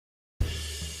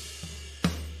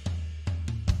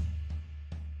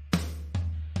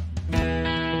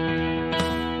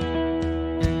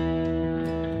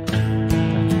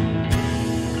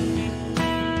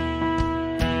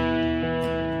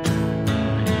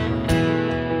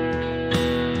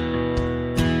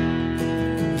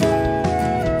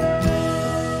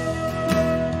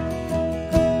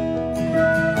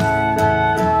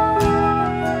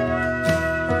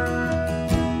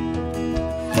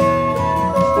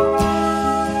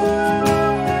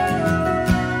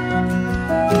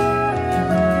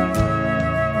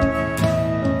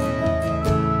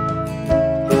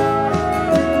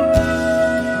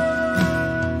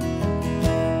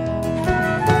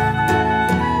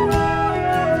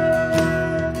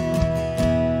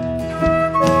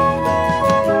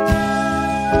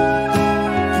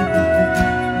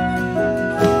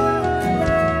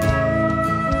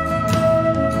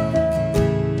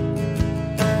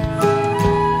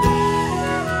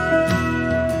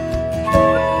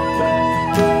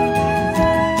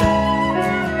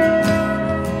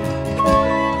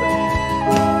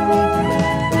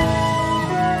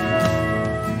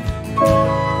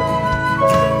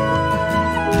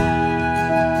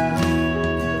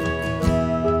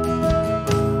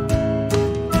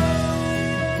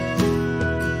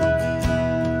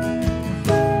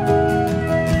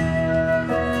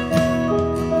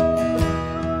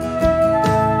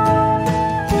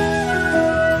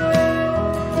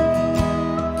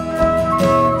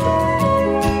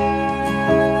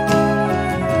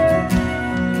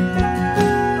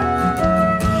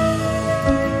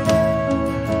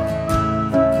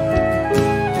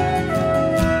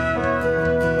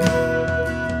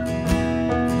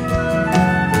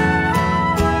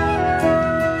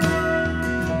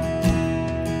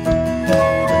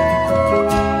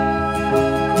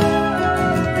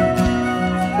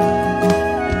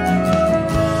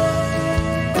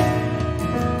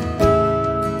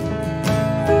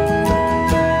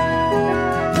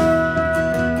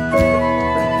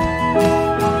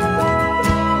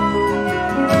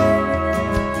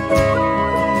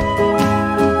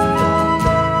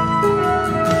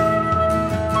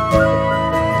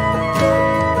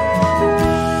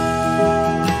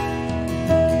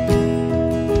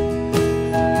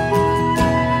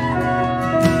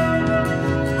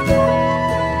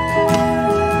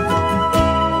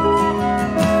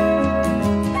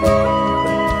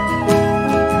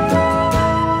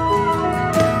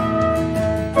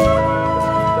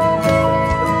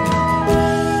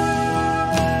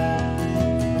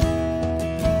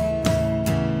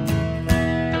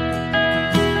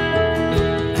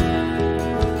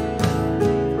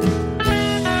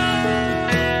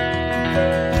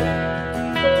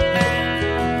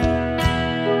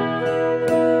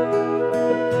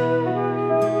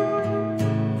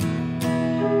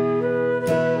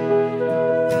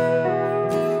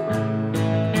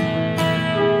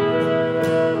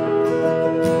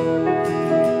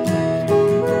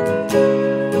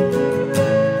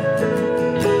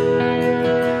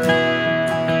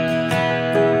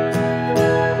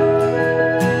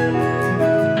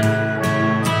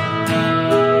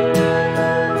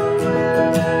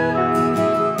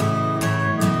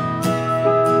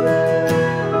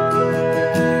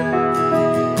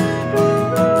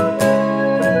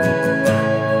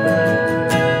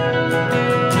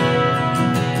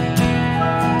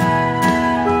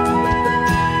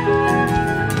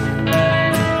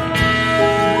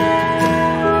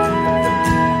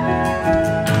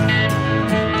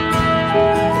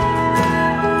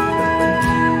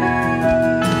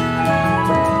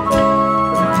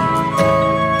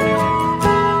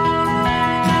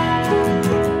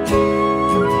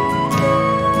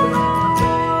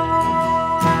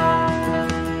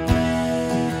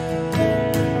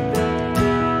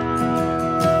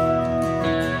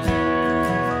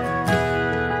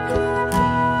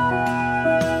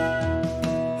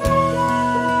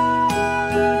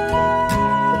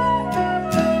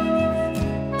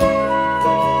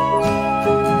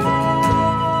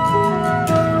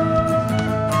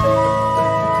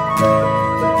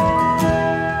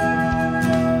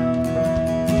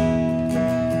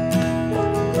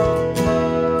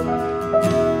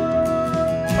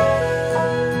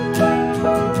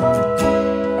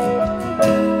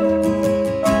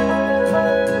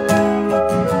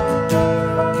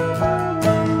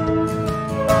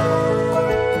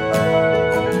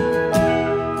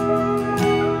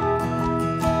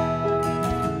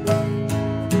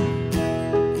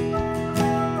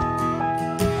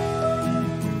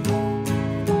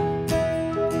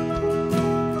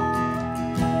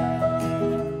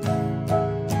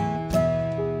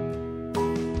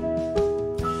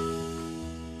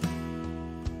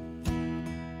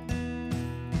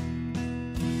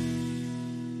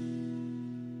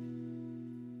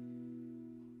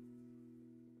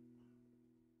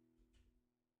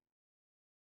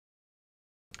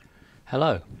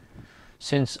Hello.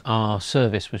 Since our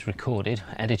service was recorded,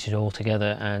 edited all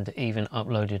together and even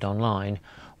uploaded online,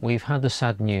 we've had the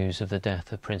sad news of the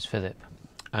death of Prince Philip,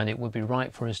 and it would be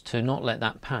right for us to not let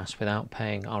that pass without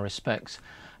paying our respects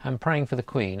and praying for the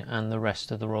Queen and the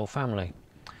rest of the royal family.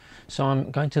 So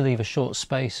I'm going to leave a short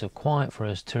space of quiet for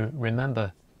us to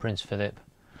remember Prince Philip,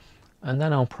 and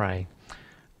then I'll pray,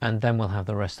 and then we'll have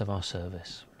the rest of our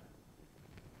service.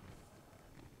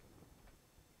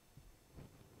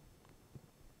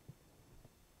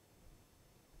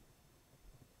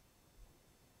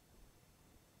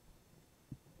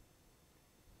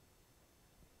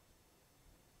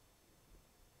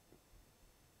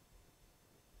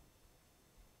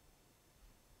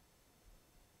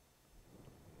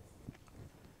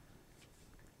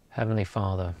 Heavenly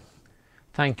Father,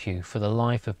 thank you for the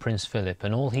life of Prince Philip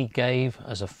and all he gave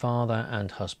as a father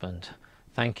and husband.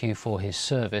 Thank you for his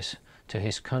service to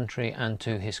his country and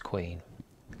to his Queen.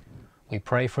 We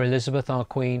pray for Elizabeth, our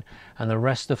Queen, and the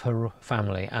rest of her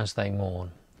family as they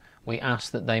mourn. We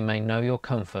ask that they may know your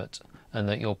comfort and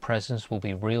that your presence will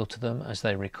be real to them as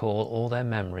they recall all their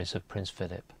memories of Prince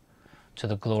Philip. To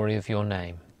the glory of your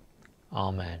name.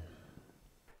 Amen.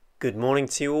 Good morning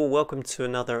to you all. Welcome to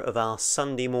another of our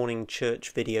Sunday morning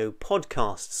church video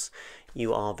podcasts.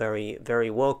 You are very, very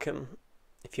welcome.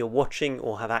 If you're watching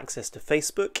or have access to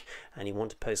Facebook and you want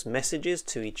to post messages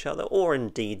to each other or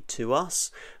indeed to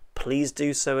us, please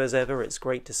do so as ever. It's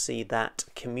great to see that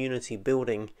community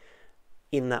building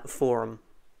in that forum.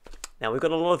 Now, we've got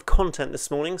a lot of content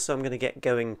this morning, so I'm going to get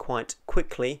going quite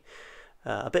quickly.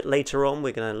 A bit later on,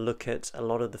 we're going to look at a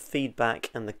lot of the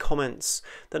feedback and the comments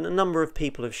that a number of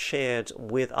people have shared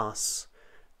with us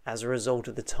as a result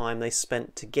of the time they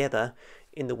spent together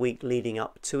in the week leading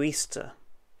up to Easter.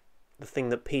 The thing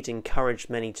that Pete encouraged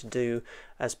many to do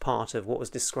as part of what was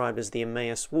described as the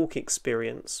Emmaus Walk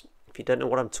experience. If you don't know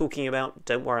what I'm talking about,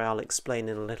 don't worry, I'll explain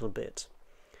in a little bit.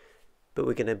 But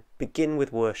we're going to begin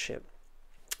with worship.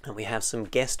 And we have some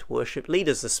guest worship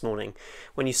leaders this morning.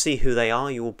 When you see who they are,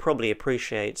 you will probably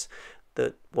appreciate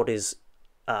that what is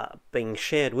being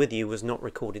shared with you was not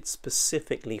recorded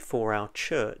specifically for our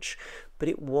church, but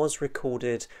it was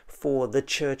recorded for the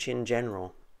church in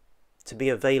general, to be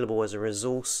available as a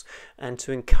resource and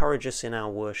to encourage us in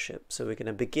our worship. So we're going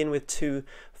to begin with two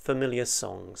familiar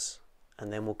songs,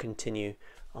 and then we'll continue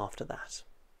after that.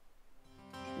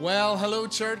 Well, hello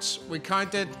church. We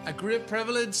count it a great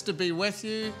privilege to be with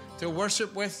you, to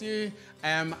worship with you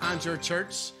and your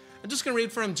church. I'm just going to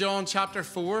read from John chapter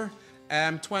 4,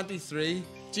 23.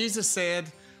 Jesus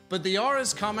said, "But the hour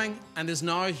is coming and is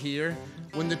now here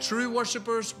when the true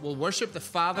worshippers will worship the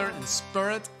Father in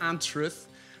spirit and truth,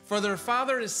 for their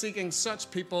Father is seeking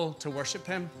such people to worship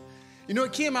him." You know,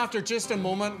 it came after just a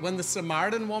moment when the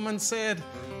Samaritan woman said,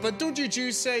 "But don't you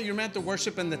Jews say you're meant to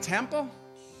worship in the temple?"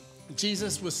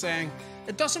 Jesus was saying,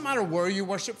 it doesn't matter where you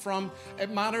worship from, it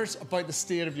matters about the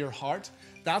state of your heart.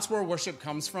 That's where worship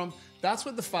comes from. That's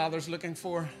what the Father's looking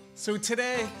for. So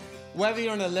today, whether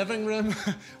you're in a living room,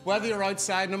 whether you're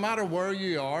outside, no matter where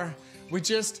you are, we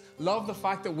just love the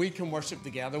fact that we can worship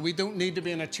together. We don't need to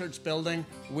be in a church building.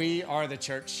 We are the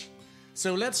church.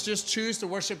 So let's just choose to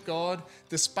worship God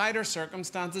despite our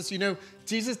circumstances. You know,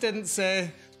 Jesus didn't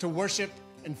say to worship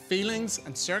in feelings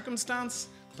and circumstance,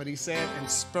 but he said in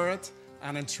spirit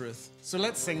and in truth. So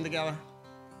let's sing together.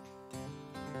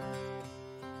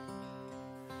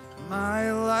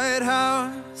 My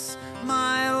lighthouse,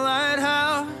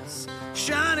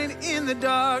 shining in the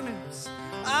darkness,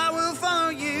 I will follow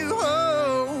you.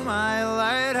 Oh, my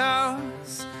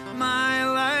lighthouse,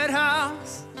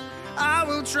 I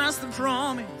will trust the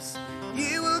promise.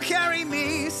 You will carry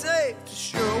me safe to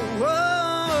shore.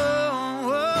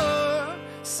 Oh,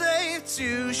 safe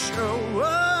to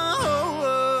shore.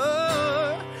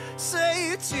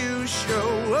 Safe to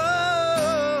shore.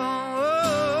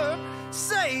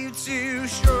 Safe to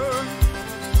shore.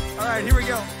 All right, here we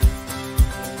go.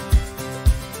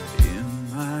 In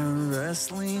my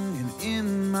wrestling and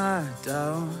in my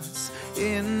doubts,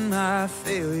 in my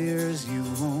failures, you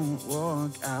won't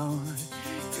walk out.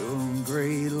 Your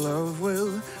great love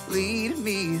will lead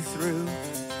me through.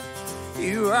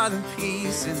 You are the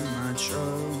peace in my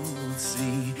troubled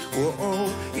sea. Oh,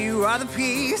 you are the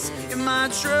peace in my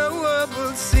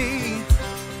troubled sea.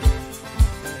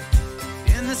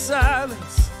 In the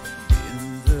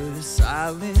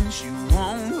silence, you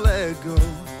won't let go.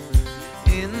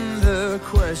 In the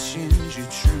questions, your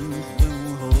truth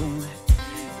will hold.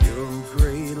 Your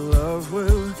great love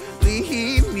will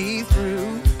lead me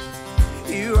through.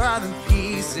 You are the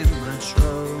peace in my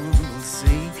troubled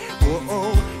sea.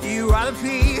 Oh, you are the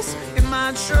peace in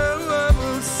my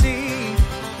troubled sea.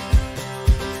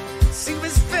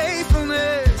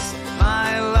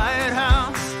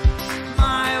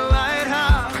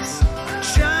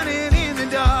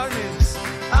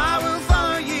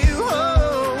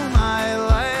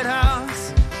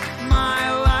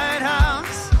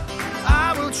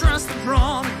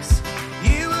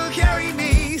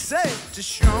 to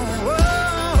show.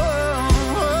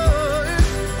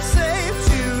 Safe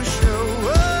to show.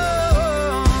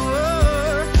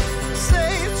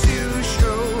 Safe to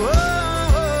show.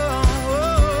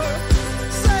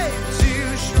 Safe to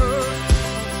show.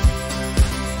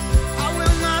 I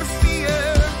will not fear.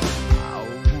 I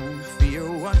won't fear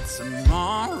what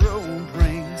tomorrow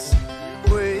brings.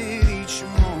 With each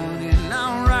morning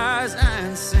I'll rise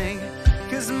and sing,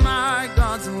 'cause my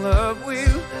God's love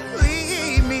will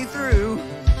lead me through.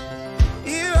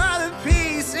 You are the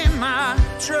peace in my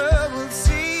troubled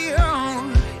sea.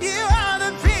 Oh, you are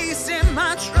the peace in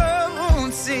my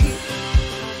troubled sea.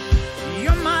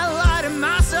 You're my light and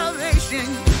my salvation,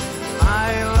 my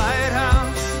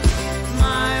lighthouse,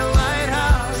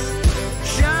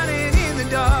 shining in the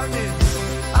darkness.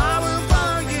 I will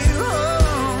follow you.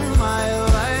 Oh, my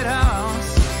lighthouse,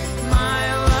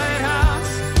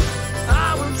 I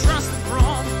will trust the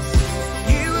promise.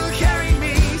 You will carry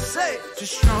me safe to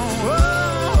shore.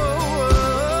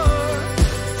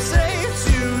 Safe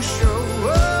to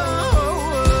shore.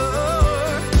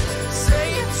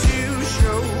 Safe to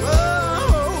shore.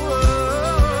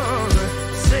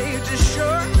 Safe to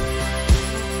shore.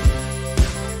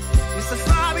 It's the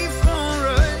far before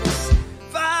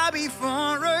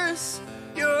us.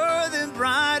 You're the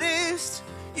brightest.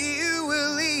 You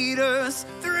will lead us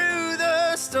through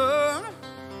the storm.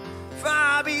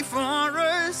 Far before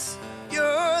us.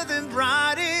 You're the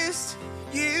brightest.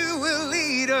 You will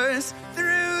lead us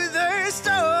through the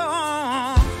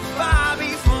storm. Far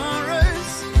before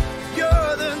us.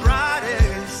 You're the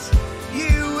brightest.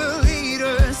 You will lead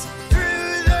us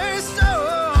through the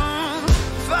storm.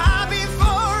 Far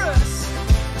before us.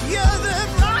 You're the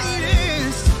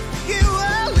brightest. You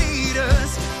will lead us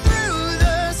through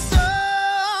the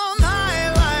storm. My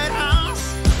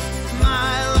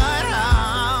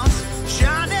lighthouse,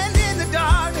 shining in the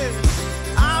darkness.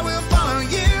 I will follow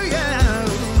you, yeah.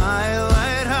 My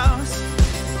lighthouse,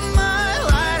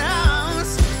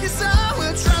 yes, I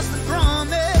will trust the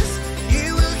promise. You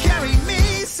will carry me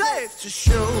safe to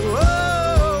shore.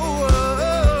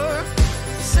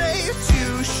 Safe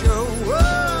to shore.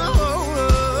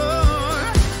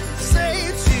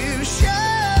 Safe to shore.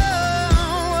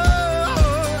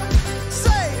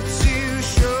 Safe to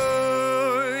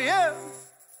shore, yeah.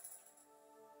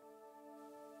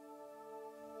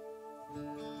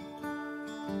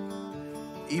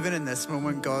 Even in this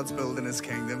moment, God's building his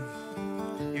kingdom.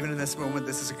 Even in this moment,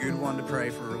 this is a good one to pray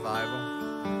for revival.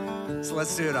 So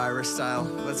let's do it Irish style.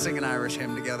 Let's sing an Irish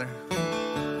hymn together.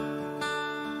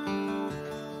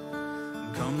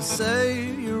 Come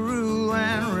Savior, rule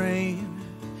and reign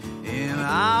in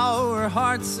our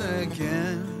hearts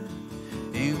again.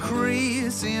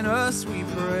 Increase in us, we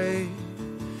pray.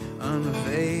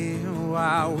 Unveil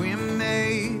while we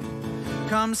may.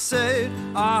 Come set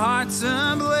our hearts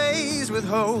ablaze with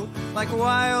hope, like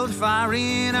wildfire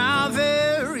in our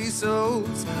very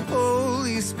souls.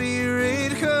 Holy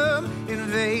Spirit, come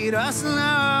invade us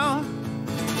now,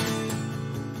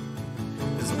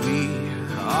 'cause we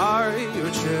are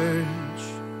your church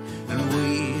and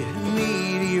we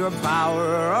need your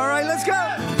power. All right, let's go.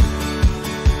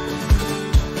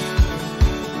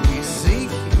 We seek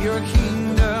your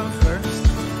kingdom first.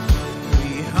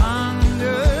 We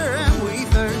hunger and we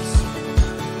thirst.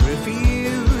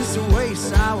 Refuse to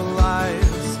waste our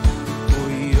lives, for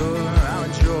you're our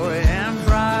joy and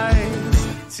prize.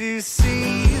 To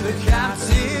see the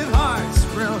captive hearts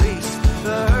released,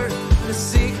 the hurt, the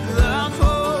sick, the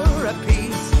poor at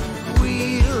peace.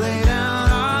 We lay down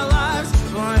our lives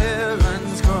for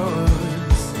heaven's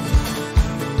cause.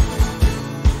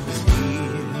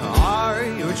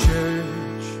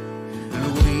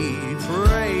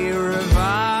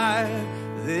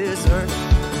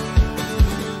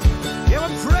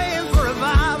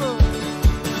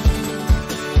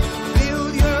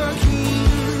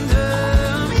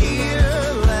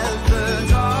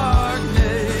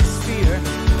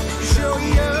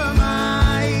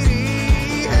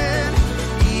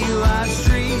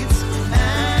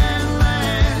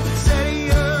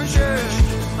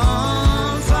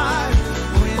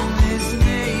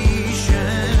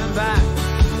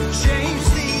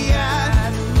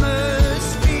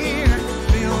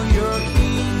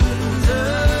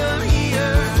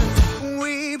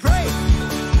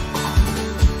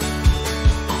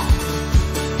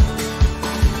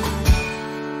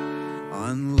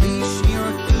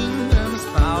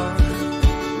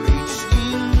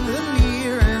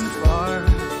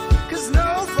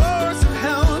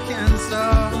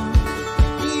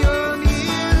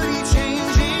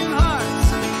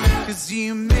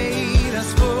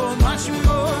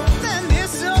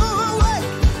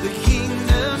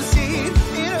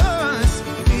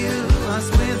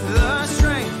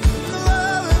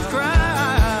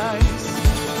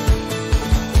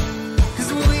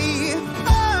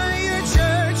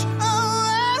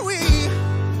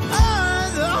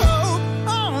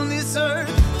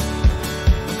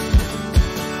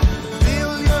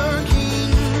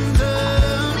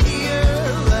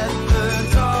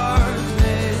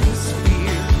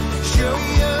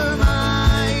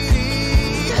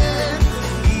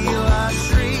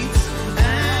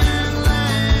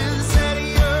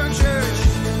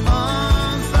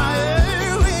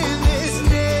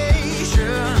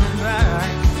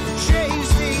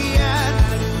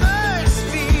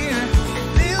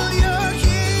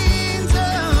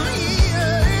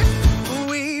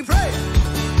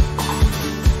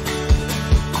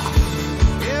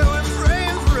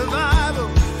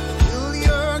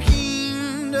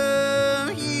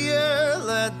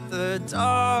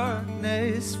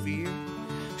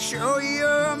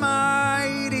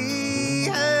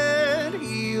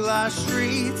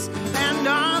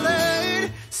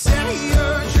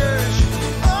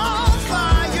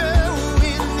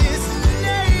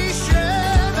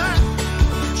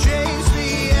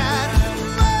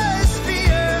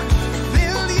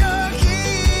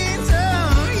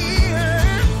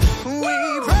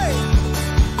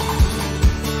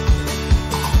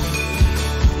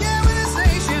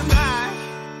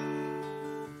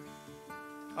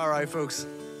 All right, folks.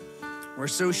 We're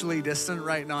socially distant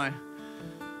right now,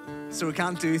 so we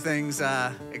can't do things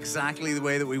exactly the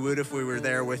way that we would if we were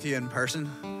there with you in person.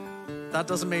 That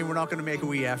doesn't mean we're not going to make a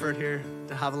wee effort here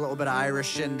to have a little bit of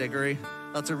Irish shindiggery.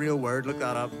 That's a real word. Look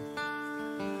that up.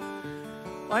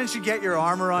 Why don't you get your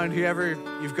arm around whoever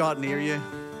you've got near you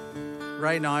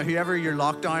right now, whoever your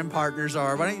lockdown partners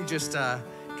are. Why don't you just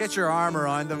get your arm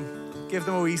around them, give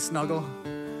them a wee snuggle,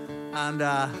 and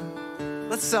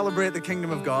let's celebrate the kingdom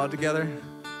of God together.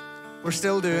 We're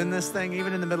still doing this thing,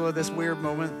 even in the middle of this weird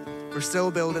moment. We're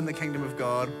still building the kingdom of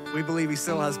God. We believe he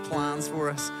still has plans for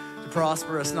us, to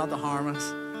prosper us, not to harm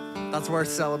us. That's worth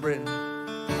celebrating.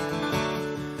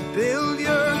 Build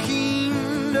your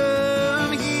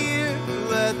kingdom here,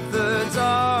 let the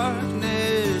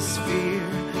darkness fear.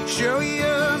 Show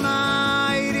your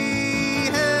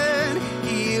mighty hand,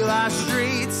 heal our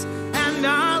streets and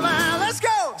our land. Let's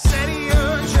go! Set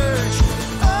your church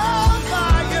on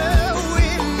fire,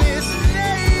 win this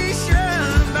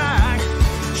nation back.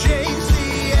 Change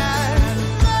the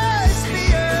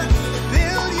atmosphere,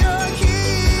 build your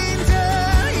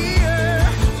kingdom here.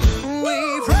 We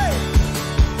pray.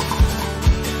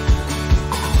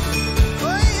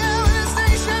 Oh yeah, win this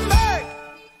nation back.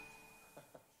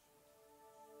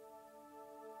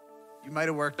 You might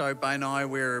have worked out by now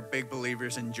we're big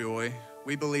believers in joy.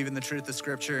 We believe in the truth of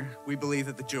Scripture. We believe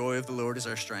that the joy of the Lord is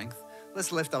our strength.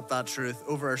 Let's lift up that truth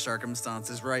over our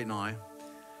circumstances right now.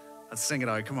 Let's sing it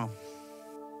out. Come on.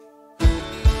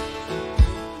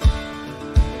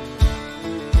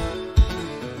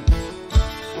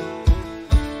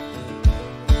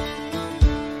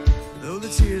 Though the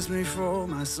tears may fall,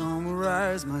 my song will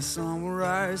rise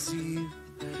to you.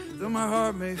 Though my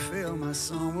heart may fail, my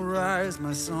song will rise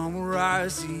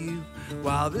to you.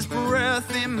 While there's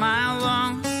breath in my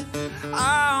lungs,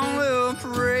 I will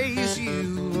praise you,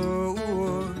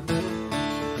 Lord.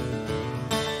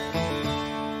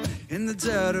 In the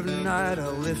dead of night,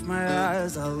 I'll lift my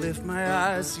eyes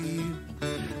to you.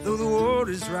 Though the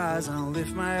waters rise, I'll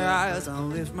lift my eyes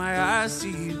to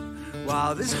you.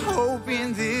 While there's hope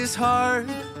in this heart,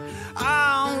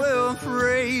 I will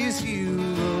praise you,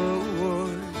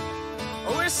 Lord.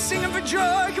 Oh, we're singing for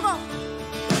joy, come on.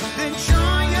 The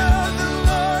joy of the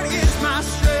Lord is my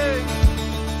strength.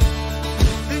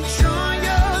 The joy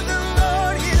of the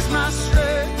Lord is my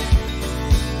strength.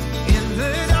 In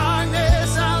the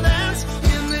darkness I'll dance,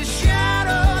 in the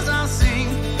shadows I'll sing.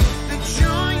 The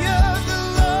joy of the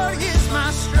Lord is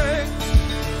my strength.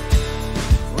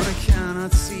 When I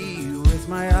cannot see you with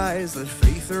my eyes, let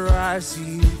faith arise to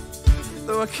you.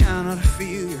 Though I cannot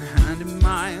feel your hand in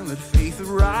mine, let faith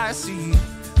arise to you.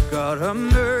 God of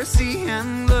mercy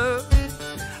and love,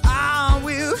 I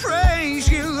will praise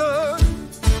you, Lord.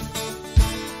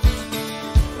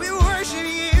 We worship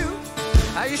you,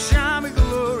 how you shine with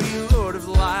glory, Lord of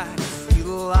light.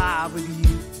 Feel alive with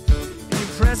you. In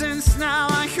your presence now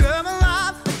I come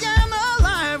alive, I am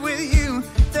alive with you.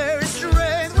 There is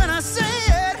strength when I say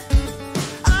it,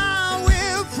 I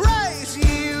will praise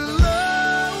you,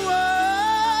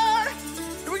 Lord.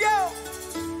 Here we go.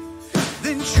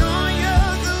 The joy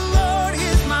of the Lord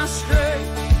is my strength.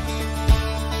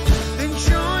 The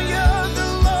joy of the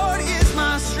Lord is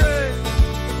my strength.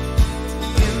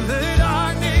 In the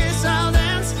darkness I'll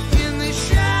dance, in the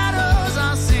shadows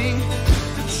I'll sing.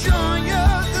 The joy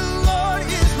of the Lord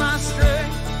is my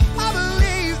strength. I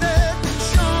believe that the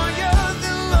joy of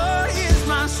the Lord is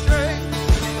my strength.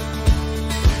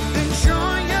 The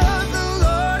joy of the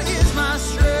Lord is my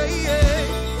strength.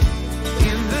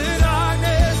 In the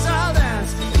darkness I'll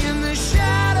dance, in the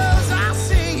shadows I'll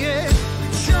sing it.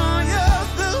 The joy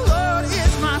of the Lord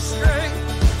is my strength.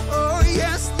 Oh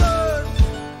yes, Lord.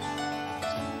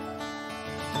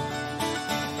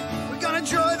 We got a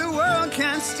joy the world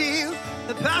can't steal,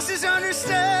 that passes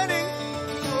understanding.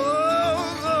 Oh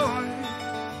Lord.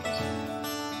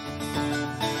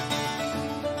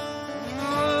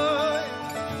 Oh.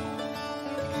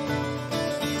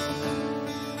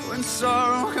 When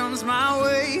sorrow comes my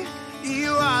way,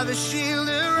 you are the shield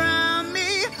around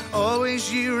me.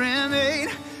 Always you remain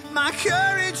my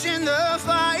courage in the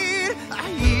fight. I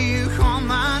hear you call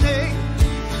my name,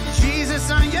 Jesus,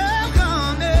 I am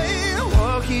coming,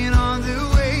 walking on the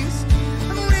waves.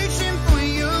 I'm reaching for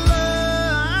your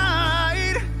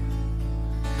light.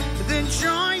 The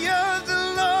joy of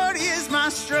the Lord is my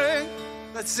strength.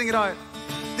 Let's sing it out.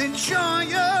 The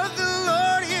joy of the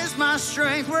Lord is my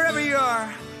strength. Wherever you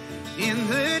are, in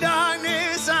the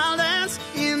darkness I'll dance,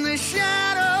 in the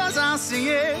shadows I'll sing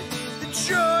it. The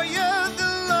joy of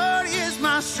the Lord is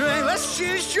my strength. Let's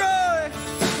choose joy.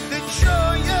 The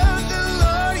joy of the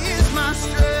Lord is my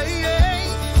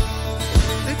strength.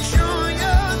 The joy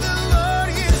of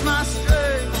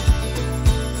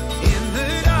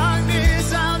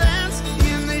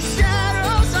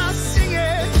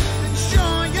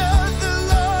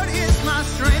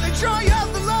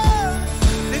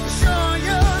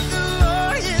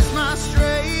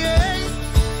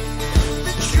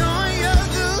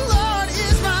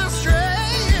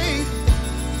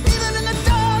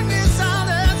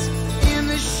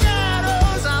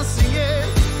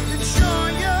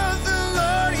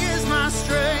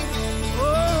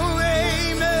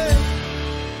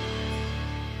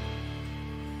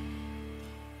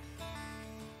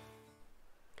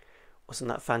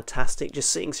Wasn't that fantastic?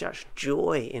 Just seeing such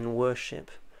joy in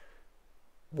worship.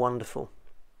 Wonderful.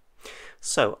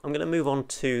 So I'm going to move on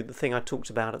to the thing I talked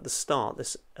about at the start,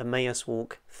 this Emmaus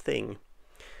Walk thing.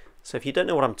 So if you don't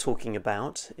know what I'm talking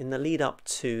about, in the lead up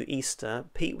to Easter,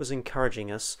 Pete was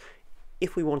encouraging us,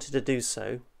 if we wanted to do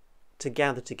so, to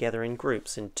gather together in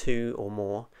groups, in 2 or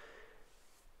more,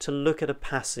 to look at a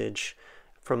passage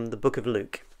from the book of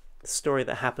Luke, the story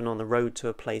that happened on the road to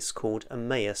a place called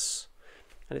Emmaus.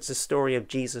 And it's a story of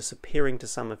Jesus appearing to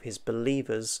some of his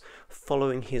believers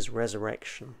following his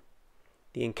resurrection.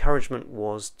 The encouragement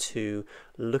was to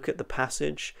look at the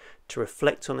passage, to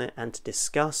reflect on it, and to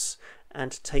discuss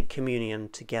and to take communion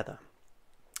together.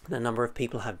 And a number of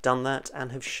people have done that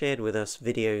and have shared with us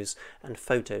videos and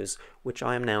photos, which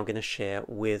I am now going to share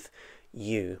with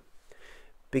you.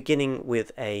 Beginning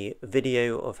with a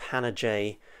video of Hannah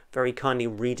J. very kindly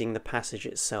reading the passage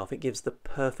itself. It gives the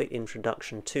perfect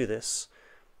introduction to this.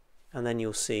 And then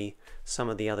you'll see some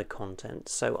of the other content.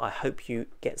 So I hope you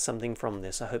get something from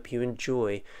this. I hope you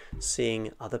enjoy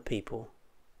seeing other people.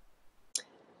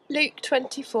 Luke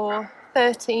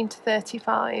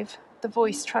 24:13-35, the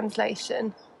Voice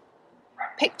translation.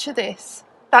 Picture this.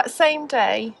 That same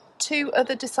day, 2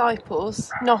 other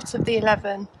disciples, not of the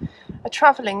 11, are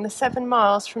travelling the 7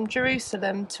 miles from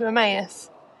Jerusalem to Emmaus.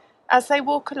 As they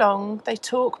walk along, they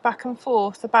talk back and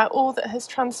forth about all that has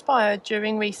transpired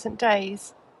during recent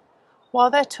days. While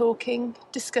they're talking,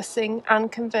 discussing, and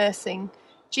conversing,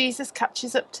 Jesus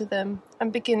catches up to them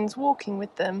and begins walking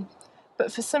with them,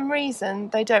 but for some reason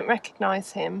they don't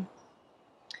recognise him.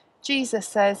 Jesus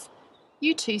says,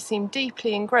 "You two seem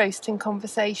deeply engrossed in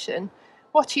conversation.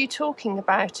 What are you talking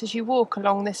about as you walk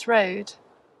along this road?"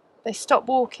 They stop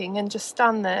walking and just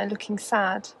stand there looking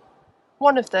sad.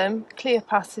 One of them,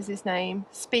 Cleopas is his name,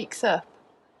 speaks up.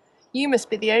 "You must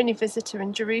be the only visitor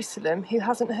in Jerusalem who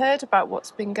hasn't heard about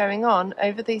what's been going on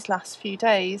over these last few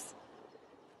days."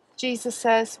 Jesus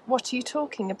says, "What are you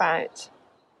talking about?"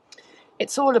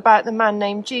 "It's all about the man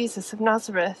named Jesus of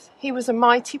Nazareth. He was a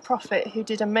mighty prophet who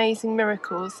did amazing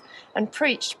miracles and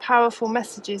preached powerful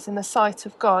messages in the sight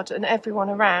of God and everyone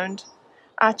around.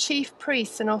 Our chief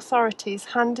priests and authorities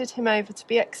handed him over to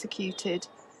be executed,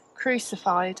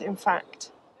 crucified, in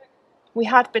fact. We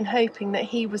had been hoping that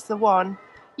he was the one,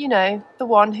 the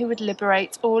one who would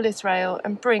liberate all Israel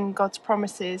and bring God's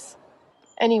promises.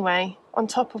 Anyway, on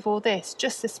top of all this,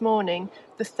 just this morning,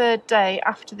 the 3rd day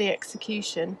after the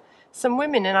execution, some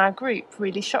women in our group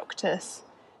really shocked us.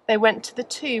 They went to the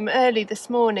tomb early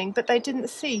this morning, but they didn't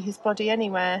see his body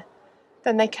anywhere.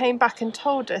 Then they came back and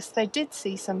told us they did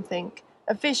see something,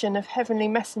 a vision of heavenly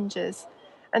messengers,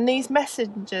 and these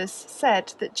messengers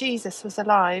said that Jesus was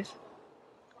alive.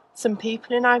 Some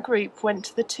people in our group went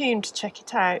to the tomb to check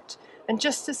it out, and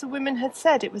just as the women had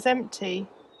said, it was empty,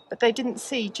 but they didn't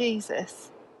see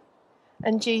Jesus.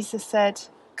 And Jesus said,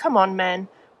 'Come on, men,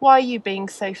 why are you being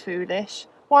so foolish?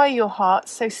 Why are your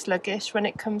hearts so sluggish when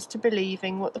it comes to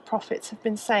believing what the prophets have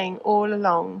been saying all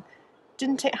along?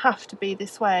 Didn't it have to be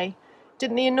this way?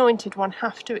 Didn't the Anointed One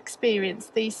have to experience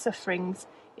these sufferings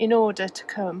in order to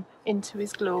come into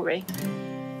his glory?'"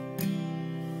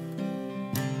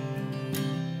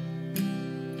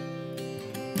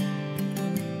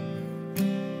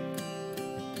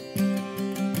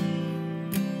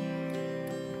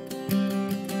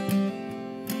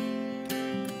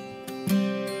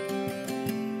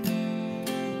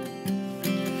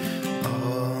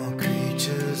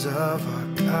 Of our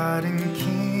God and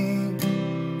King,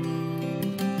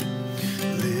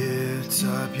 lift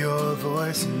up your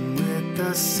voice and with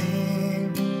us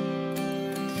sing.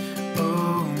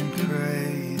 Oh,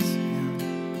 praise Him,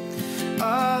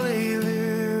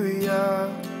 Alleluia.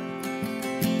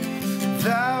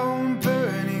 Thou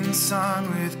burning sun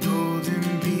with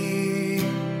golden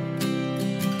beam,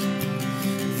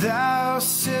 thou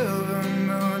silver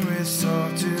moon with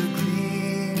salted gleam.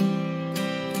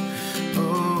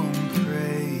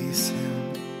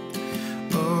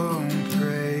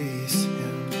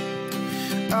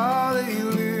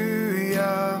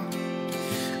 Alleluia,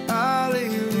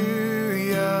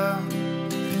 alleluia,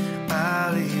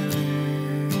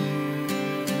 alleluia.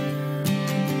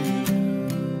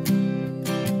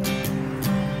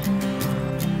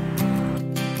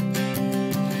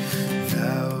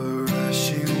 Thou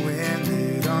rushing wind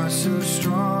that art so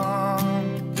strong,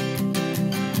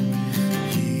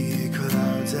 ye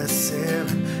clouds that sail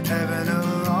in heaven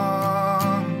along.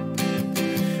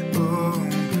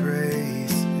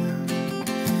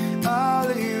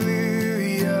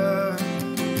 Alleluia,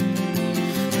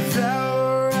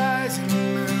 thou rising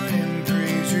moon in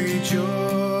praise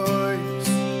rejoice.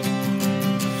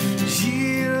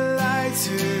 Ye lights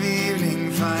of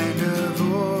evening find a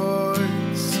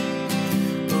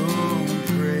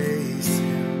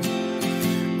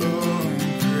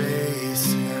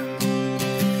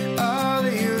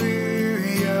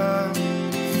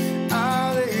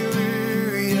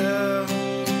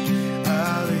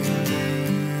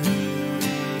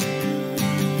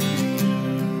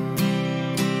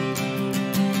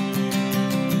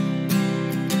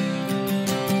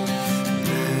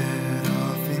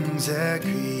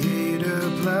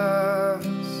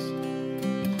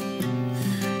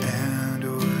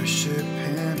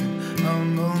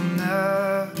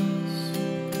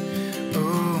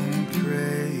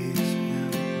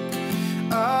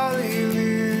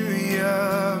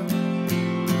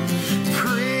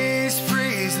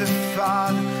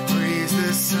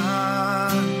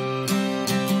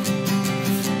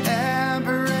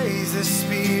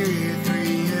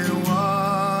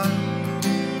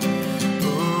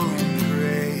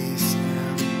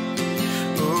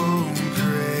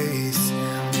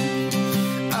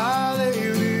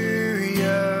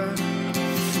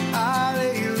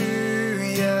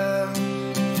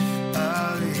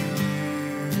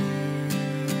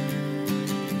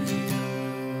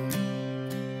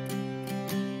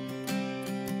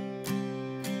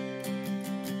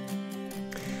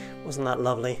Wasn't that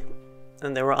lovely?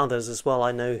 And there were others as well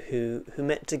I know who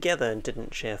met together and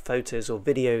didn't share photos or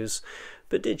videos,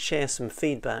 but did share some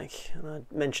feedback. And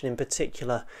I'd mention in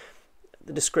particular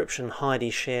the description Heidi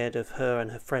shared of her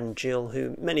and her friend Jill,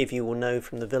 who many of you will know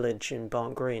from the village in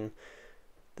Bark Green.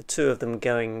 The two of them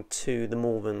going to the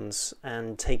Morvens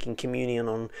and taking communion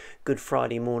on Good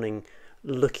Friday morning,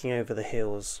 looking over the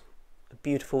hills. A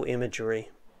beautiful imagery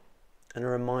and a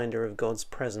reminder of God's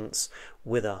presence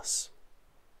with us.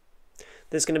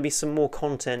 There's going to be some more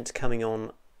content coming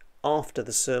on after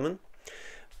the sermon,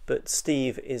 but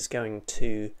Steve is going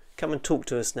to come and talk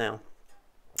to us now.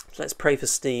 Let's pray for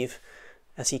Steve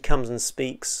as he comes and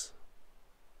speaks.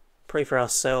 Pray for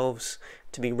ourselves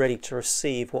to be ready to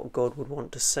receive what God would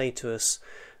want to say to us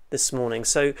this morning.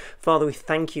 So, Father, we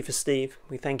thank you for Steve.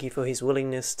 We thank you for his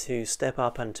willingness to step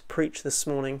up and to preach this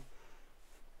morning.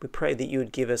 We pray that you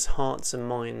would give us hearts and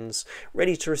minds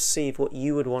ready to receive what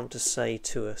you would want to say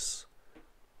to us.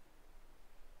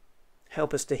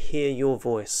 Help us to hear your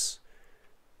voice.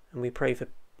 And we pray for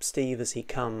Steve as he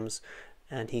comes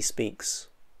and he speaks.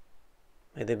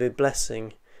 May there be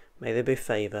blessing. May there be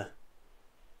favour.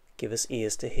 Give us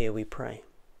ears to hear, we pray.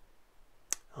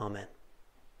 Amen.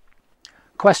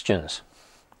 Questions.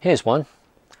 Here's one.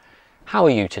 How are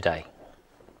you today?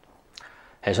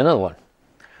 Here's another one.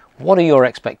 What are your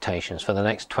expectations for the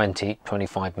next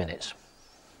 20-25 minutes?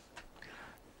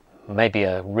 Maybe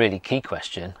a really key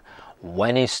question.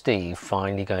 When is Steve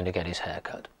finally going to get his hair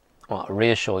cut? Well, I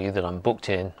reassure you that I'm booked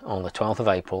in on the 12th of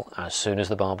April as soon as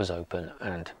the barber's open,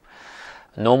 and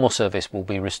normal service will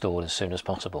be restored as soon as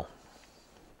possible.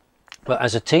 But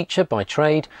as a teacher by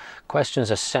trade,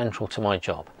 questions are central to my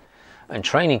job. And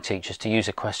training teachers to use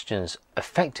the questions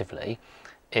effectively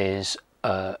is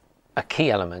a key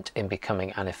element in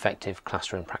becoming an effective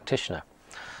classroom practitioner.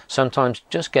 Sometimes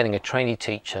just getting a trainee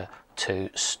teacher to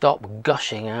stop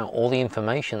gushing out all the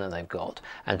information that they've got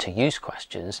and to use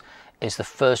questions is the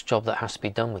first job that has to be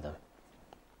done with them.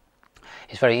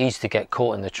 It's very easy to get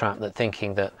caught in the trap that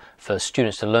thinking that for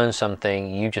students to learn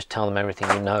something, you just tell them everything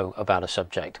you know about a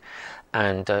subject.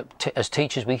 And as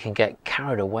teachers, we can get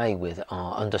carried away with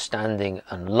our understanding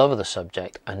and love of the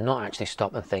subject and not actually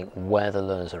stop and think where the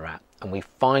learners are at. And we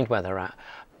find where they're at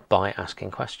by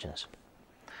asking questions.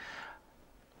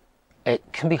 It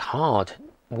can be hard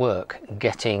work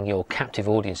getting your captive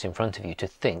audience in front of you to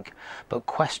think, but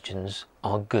questions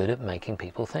are good at making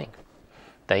people think.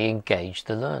 They engage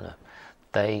the learner.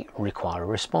 They require a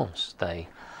response. They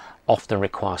often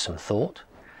require some thought.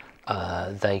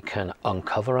 They can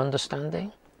uncover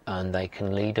understanding, and they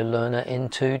can lead a learner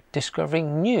into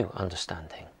discovering new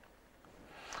understanding.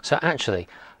 So actually,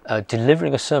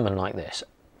 delivering a sermon like this,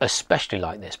 especially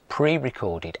like this,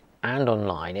 pre-recorded and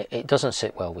online, it doesn't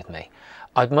sit well with me.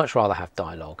 I'd much rather have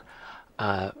dialogue.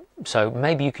 So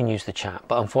maybe you can use the chat,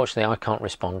 but unfortunately I can't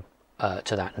respond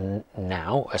to that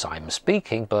now as I'm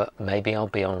speaking, but maybe I'll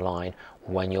be online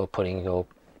when you're putting your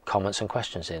comments and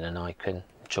questions in and I can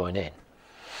join in.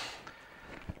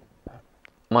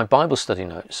 My Bible study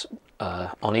notes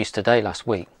on Easter Day last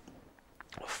week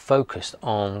focused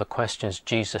on the questions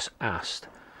Jesus asked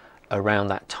around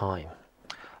that time.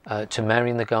 To Mary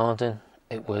in the garden,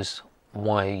 it was,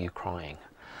 why are you crying?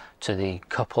 To the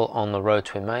couple on the road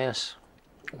to Emmaus,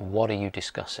 what are you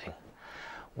discussing?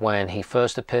 When he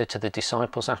first appeared to the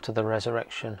disciples after the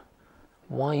resurrection,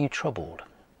 why are you troubled?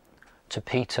 To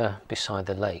Peter beside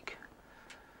the lake,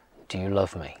 do you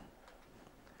love me?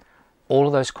 All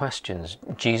of those questions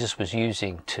Jesus was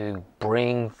using to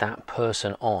bring that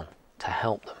person on, to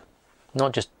help them.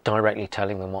 Not just directly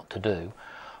telling them what to do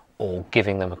or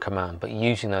giving them a command, but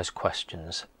using those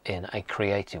questions in a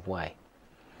creative way.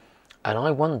 And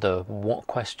I wonder what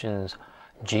questions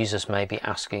Jesus may be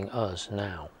asking us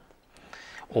now.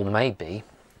 Or maybe,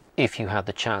 if you had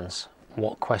the chance,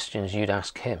 what questions you'd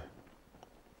ask him.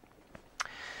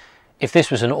 If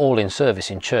this was an all-in service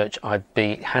in church, I'd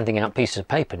be handing out pieces of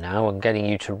paper now and getting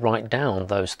you to write down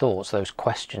those thoughts, those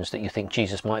questions that you think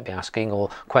Jesus might be asking, or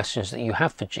questions that you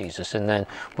have for Jesus, and then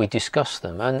we discuss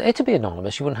them. And it'd be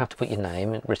anonymous. You wouldn't have to put your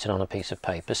name written on a piece of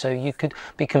paper, so you could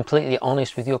be completely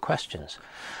honest with your questions.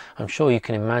 I'm sure you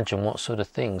can imagine what sort of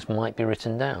things might be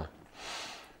written down.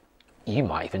 You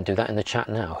might even do that in the chat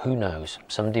now. Who knows?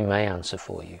 Somebody may answer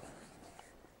for you.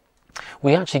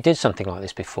 We actually did something like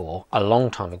this before, a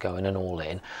long time ago in an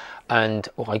all-in, and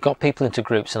I got people into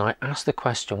groups and I asked the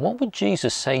question, what would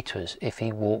Jesus say to us if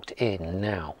he walked in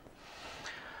now?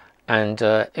 And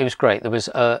it was great. There was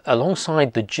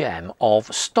alongside the gem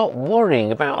of stop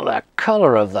worrying about the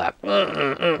colour of that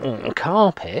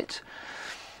carpet,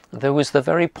 there was the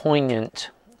very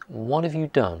poignant, what have you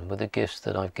done with the gifts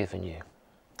that I've given you?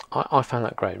 I found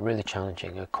that great, really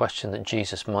challenging, a question that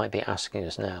Jesus might be asking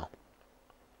us now.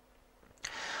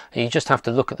 And you just have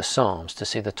to look at the Psalms to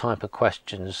see the type of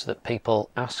questions that people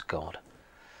ask God.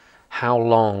 How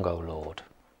long, O Lord?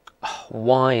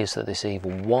 Why is there this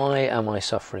evil? Why am I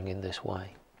suffering in this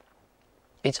way?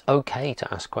 It's okay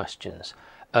to ask questions,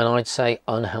 and I'd say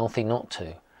unhealthy not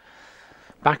to.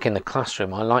 Back in the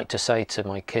classroom, I like to say to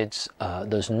my kids,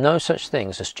 there's no such thing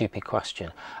as a stupid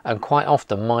question. And quite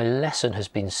often my lesson has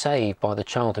been saved by the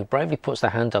child who bravely puts their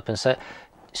hand up and says,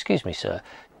 excuse me, sir,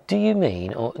 do you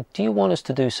mean, or do you want us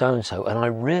to do so-and-so? And I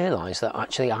realise that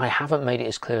actually I haven't made it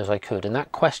as clear as I could. And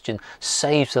that question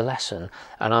saves the lesson,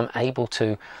 and I'm able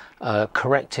to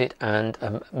correct it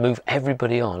and move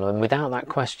everybody on. And without that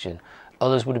question,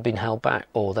 others would have been held back,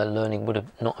 or their learning would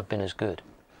have not have been as good.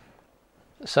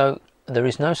 So there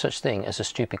is no such thing as a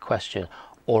stupid question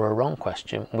or a wrong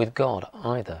question with God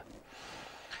either.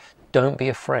 Don't be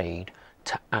afraid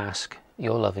to ask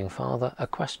your loving Father a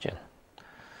question.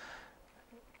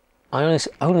 I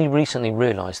only recently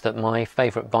realised that my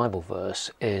favourite Bible verse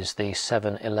is the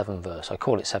 7:11 verse. I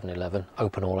call it 7:11,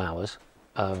 open all hours,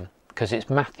 because it's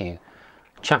Matthew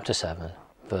chapter 7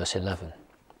 verse 11.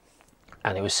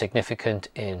 And it was significant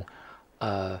in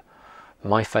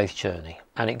my faith journey.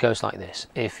 And it goes like this: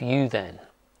 if you then,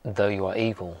 though you are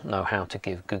evil, know how to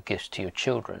give good gifts to your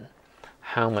children,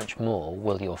 how much more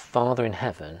will your Father in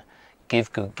heaven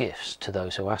give good gifts to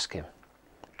those who ask him?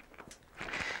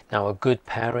 Now, a good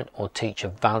parent or teacher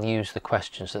values the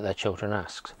questions that their children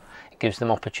ask. It gives them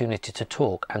opportunity to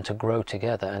talk and to grow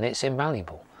together, and it's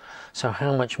invaluable. So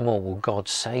how much more will God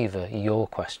savour your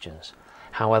questions?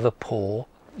 However poor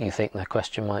you think their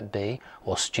question might be,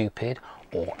 or stupid,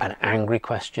 or an angry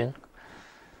question,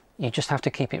 you just have to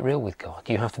keep it real with God.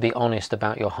 You have to be honest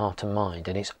about your heart and mind,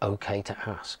 and it's okay to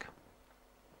ask.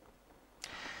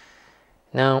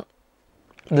 Now,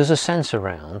 there's a sense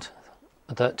around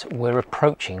that we're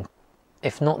approaching,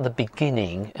 if not the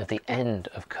beginning of the end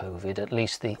of COVID, at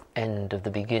least the end of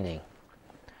the beginning.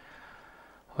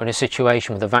 We're in a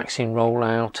situation with the vaccine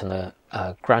rollout and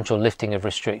the gradual lifting of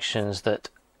restrictions that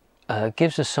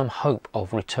gives us some hope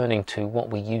of returning to what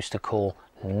we used to call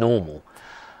normal.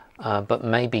 But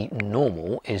maybe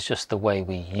normal is just the way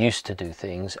we used to do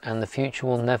things, and the future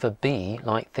will never be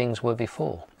like things were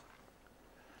before.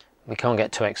 We can't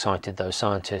get too excited though.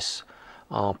 Scientists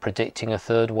are predicting a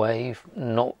third wave,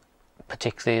 not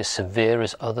particularly as severe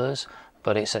as others,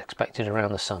 but it's expected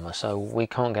around the summer, so we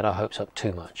can't get our hopes up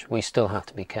too much. We still have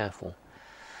to be careful.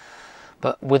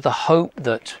 But with the hope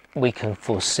that we can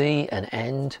foresee an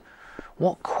end,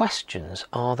 what questions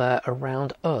are there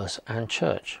around us and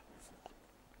church?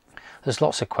 There's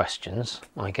lots of questions,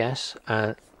 I guess,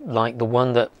 like the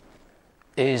one that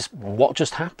is, what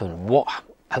just happened? What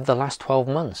have the last 12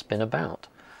 months been about?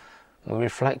 We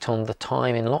reflect on the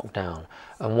time in lockdown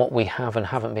and what we have and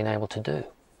haven't been able to do.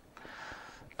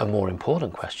 A more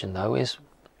important question, though, is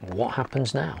what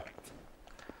happens now?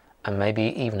 And maybe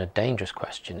even a dangerous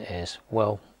question is,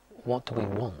 well, what do we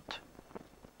want?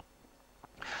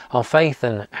 Our faith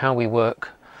and how we work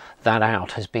that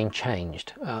out has been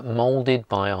changed, moulded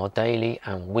by our daily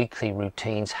and weekly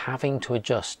routines having to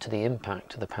adjust to the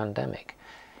impact of the pandemic.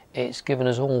 It's given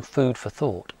us all food for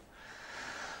thought.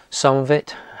 Some of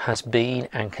it has been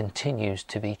and continues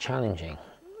to be challenging.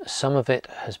 Some of it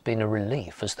has been a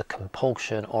relief as the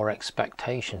compulsion or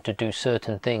expectation to do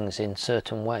certain things in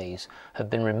certain ways have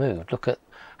been removed. Look at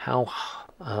how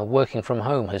working from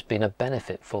home has been a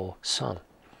benefit for some.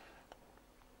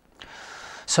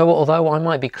 So although I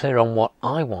might be clear on what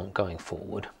I want going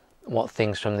forward, what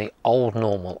things from the old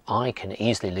normal I can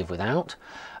easily live without,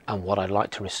 and what I'd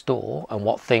like to restore, and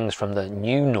what things from the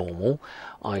new normal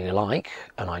I like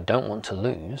and I don't want to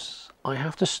lose, I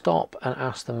have to stop and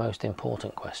ask the most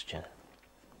important question.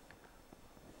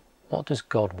 What does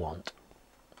God want?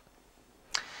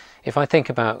 If I think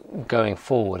about going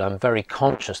forward, I'm very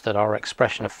conscious that our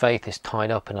expression of faith is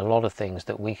tied up in a lot of things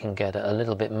that we can get a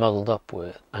little bit muddled up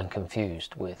with and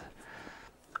confused with.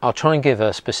 I'll try and give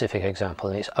a specific example,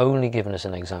 and it's only given as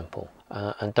an example,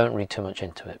 and don't read too much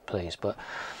into it, please. But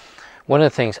one of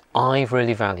the things I've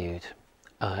really valued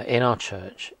in our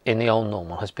church, in the old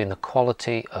normal, has been the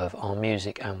quality of our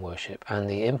music and worship, and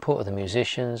the input of the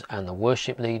musicians and the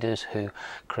worship leaders who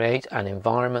create an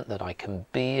environment that I can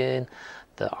be in,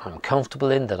 that I'm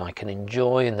comfortable in, that I can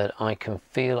enjoy, and that I can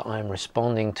feel I'm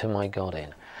responding to my God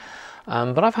in.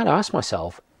 But I've had to ask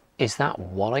myself, is that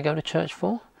what I go to church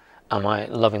for? Am I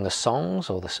loving the songs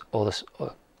and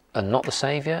not the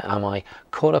Saviour? Am I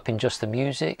caught up in just the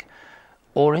music?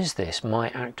 Or is this my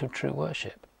act of true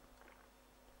worship?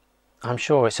 I'm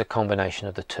sure it's a combination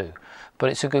of the two, but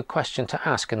it's a good question to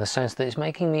ask in the sense that it's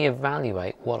making me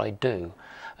evaluate what I do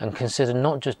and consider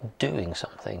not just doing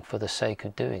something for the sake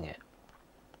of doing it.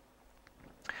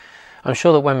 I'm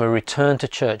sure that when we return to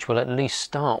church, we'll at least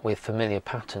start with familiar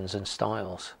patterns and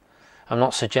styles. I'm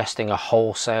not suggesting a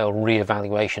wholesale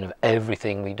re-evaluation of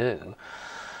everything we do,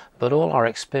 but all our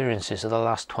experiences of the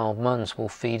last 12 months will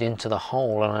feed into the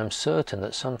whole, and I'm certain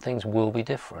that some things will be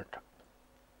different.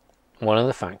 One of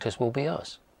the factors will be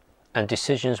us, and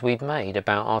decisions we've made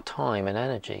about our time and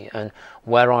energy, and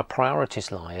where our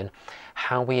priorities lie, and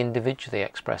how we individually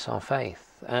express our faith.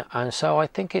 And so I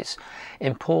think it's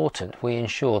important we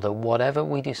ensure that whatever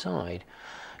we decide,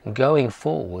 going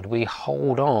forward, we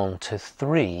hold on to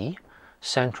 3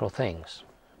 central things.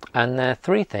 And they're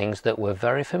 3 things that we're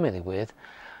very familiar with,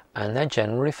 and they're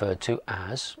generally referred to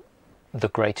as the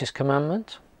greatest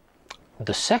commandment,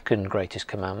 the second greatest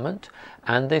commandment,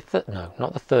 and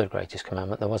not the third greatest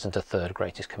commandment. There wasn't a third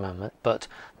greatest commandment, but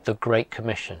the Great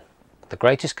Commission. The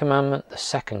greatest commandment, the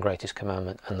second greatest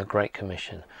commandment, and the Great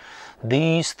Commission.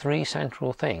 These 3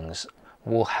 central things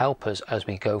will help us as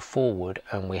we go forward,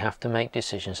 and we have to make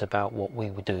decisions about what we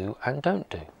do and don't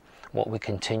do, what we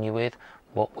continue with,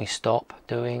 what we stop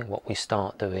doing, what we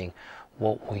start doing,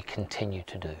 what we continue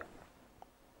to do.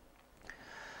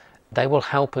 They will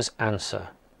help us answer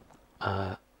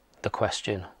the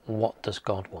question, what does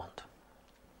God want?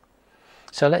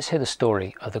 So let's hear the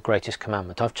story of the greatest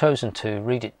commandment. I've chosen to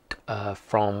read it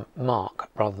from Mark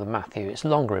rather than Matthew. It's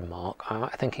longer in Mark.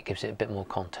 I think it gives it a bit more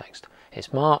context.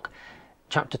 It's Mark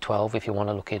chapter 12 if you want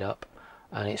to look it up,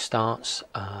 and it starts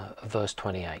verse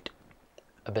 28,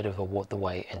 a bit of the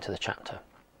way into the chapter.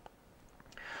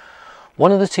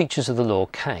 One of the teachers of the law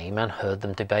came and heard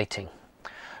them debating.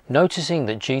 Noticing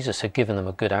that Jesus had given them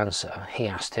a good answer, he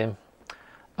asked him,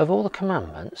 "Of all the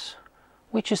commandments,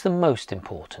 which is the most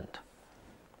important?"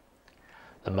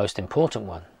 "The most important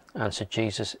one," answered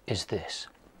Jesus, "is this.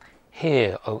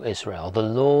 Hear, O Israel, the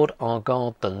Lord our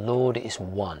God, the Lord is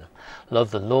one.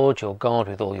 Love the Lord your God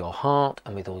with all your heart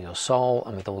and with all your soul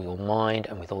and with all your mind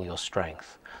and with all your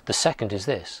strength. The second is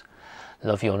this.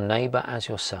 Love your neighbour as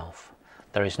yourself.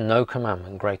 There is no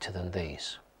commandment greater than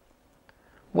these."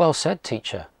 "Well said,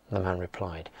 teacher," the man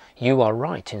replied. "You are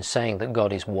right in saying that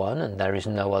God is one and there is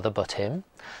no other but him.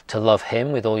 To love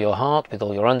him with all your heart, with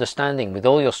all your understanding, with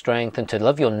all your strength, and to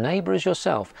love your neighbour as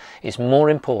yourself is more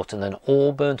important than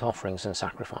all burnt offerings and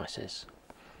sacrifices."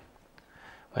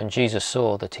 When Jesus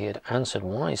saw that he had answered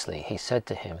wisely, he said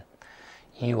to him,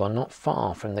 "You are not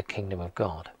far from the kingdom of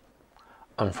God."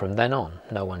 And from then on,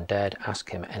 no one dared ask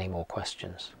him any more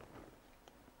questions.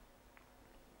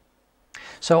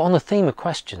 So on the theme of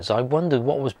questions, I wondered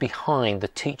what was behind the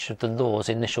teacher of the law's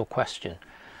initial question.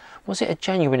 Was it a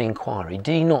genuine inquiry?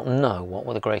 Did he not know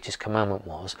what the greatest commandment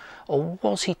was? Or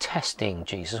was he testing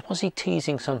Jesus? Was he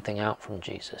teasing something out from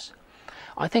Jesus?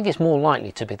 I think it's more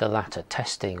likely to be the latter,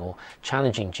 testing or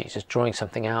challenging Jesus, drawing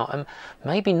something out, and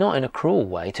maybe not in a cruel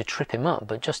way to trip him up,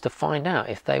 but just to find out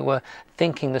if they were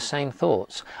thinking the same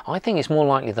thoughts. I think it's more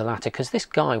likely the latter, because this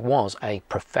guy was a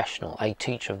professional, a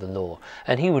teacher of the law,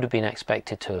 and he would have been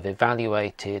expected to have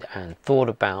evaluated and thought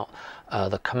about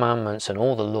the commandments and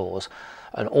all the laws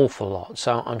an awful lot.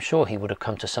 So I'm sure he would have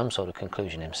come to some sort of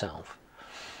conclusion himself.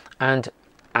 And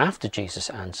after Jesus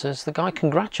answers, the guy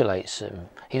congratulates him.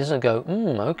 He doesn't go,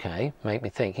 okay, make me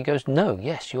think. He goes, no,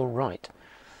 yes, you're right.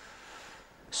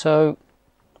 So,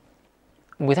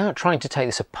 without trying to take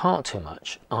this apart too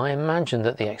much, I imagine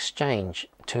that the exchange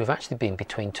to have actually been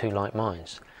between 2 like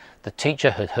minds. The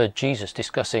teacher had heard Jesus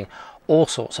discussing all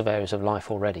sorts of areas of life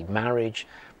already, marriage,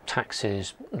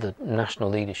 taxes, the national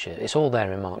leadership. It's all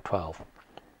there in Mark 12.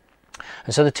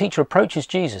 And so the teacher approaches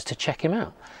Jesus to check him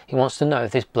out. He wants to know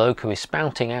if this bloke who is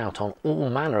spouting out on all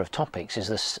manner of topics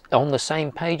is on the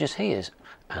same page as he is.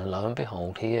 And lo and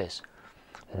behold, he is.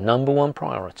 Number 1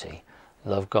 priority,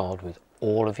 love God with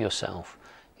all of yourself,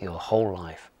 your whole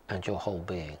life and your whole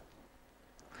being.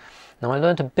 Now I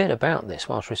learned a bit about this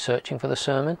whilst researching for the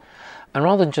sermon, and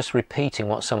rather than just repeating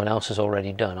what someone else has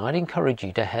already done, I'd encourage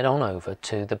you to head on over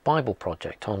to the Bible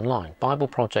Project online,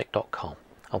 bibleproject.com.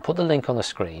 I'll put the link on the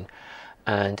screen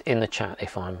and in the chat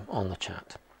if I'm on the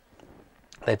chat.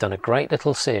 They've done a great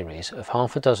little series of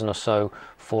half a dozen or so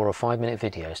 4 or 5 minute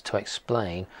videos to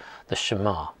explain the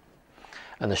Shema.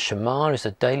 And the Shema is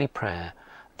a daily prayer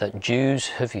that Jews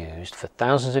have used for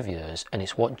thousands of years, and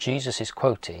it's what Jesus is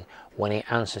quoting when he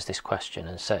answers this question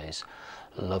and says,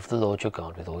 love the Lord your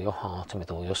God with all your heart and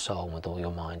with all your soul and with all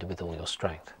your mind and with all your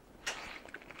strength.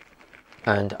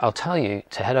 And I'll tell you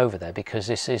to head over there, because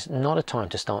this is not a time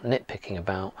to start nitpicking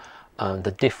about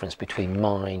the difference between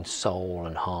mind, soul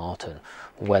and heart, and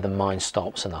where the mind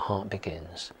stops and the heart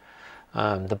begins.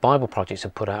 The Bible Projects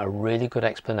have put out a really good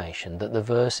explanation that the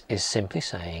verse is simply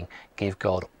saying, give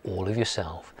God all of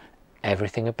yourself,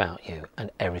 everything about you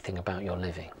and everything about your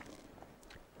living.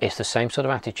 It's the same sort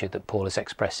of attitude that Paul is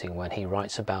expressing when he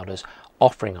writes about us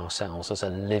offering ourselves as a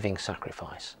living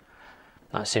sacrifice.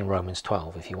 That's in Romans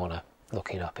 12 if you want to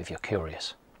look it up if you're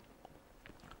curious.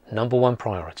 Number one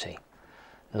priority,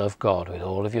 love God with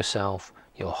all of yourself,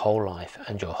 your whole life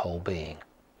and your whole being.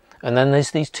 And then there's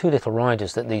these two little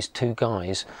riders that these two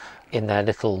guys, in their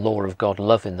little law of God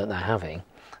loving that they're having,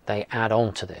 they add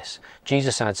on to this.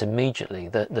 Jesus adds immediately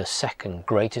that the second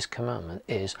greatest commandment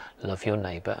is love your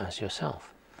neighbour as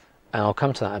yourself. And I'll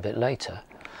come to that a bit later.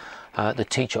 The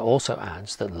teacher also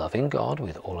adds that loving God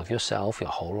with all of yourself, your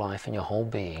whole life and your whole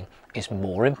being is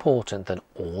more important than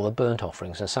all the burnt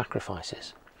offerings and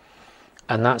sacrifices.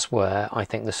 And that's where I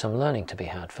think there's some learning to be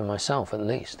had, for myself at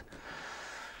least.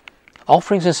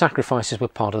 Offerings and sacrifices were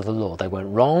part of the law. They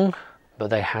weren't wrong, but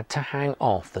they had to hang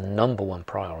off the number one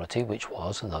priority, which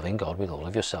was loving God with all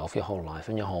of yourself, your whole life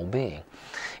and your whole being.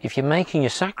 If you're making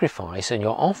your sacrifice and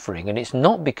your offering, and it's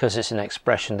not because it's an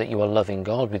expression that you are loving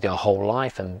God with your whole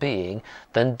life and being,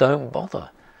 then don't bother.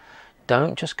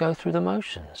 Don't just go through the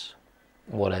motions.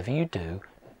 Whatever you do,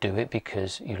 do it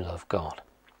because you love God.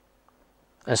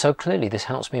 And so clearly this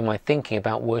helps me in my thinking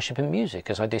about worship and music,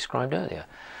 as I described earlier.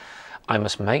 I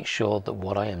must make sure that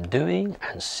what I am doing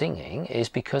and singing is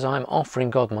because I'm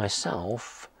offering God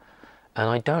myself, and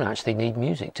I don't actually need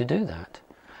music to do that.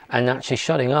 And actually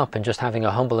shutting up and just having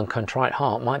a humble and contrite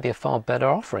heart might be a far better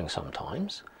offering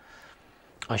sometimes.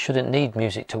 I shouldn't need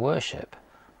music to worship.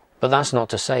 But that's not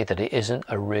to say that it isn't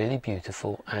a really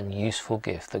beautiful and useful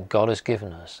gift that God has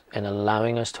given us in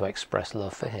allowing us to express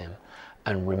love for Him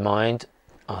and remind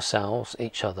ourselves,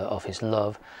 each other, of His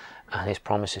love and His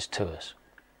promises to us.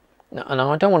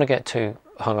 Now, I don't want to get too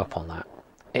hung up on that.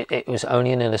 It was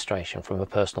only an illustration from a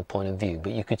personal point of view,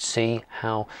 but you could see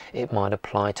how it might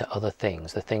apply to other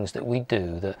things, the things that we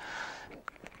do, that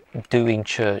doing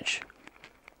church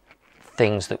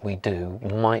things that we do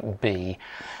might be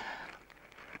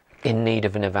in need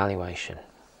of an evaluation.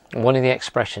 One of the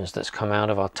expressions that's come out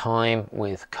of our time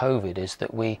with COVID is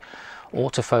that we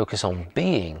ought to focus on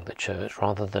being the church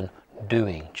rather than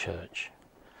doing church.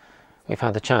 We've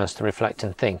had the chance to reflect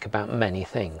and think about many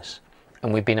things,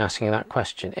 and we've been asking that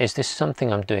question: is this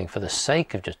something I'm doing for the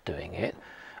sake of just doing it,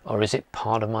 or is it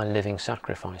part of my living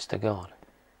sacrifice to God?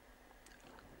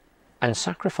 And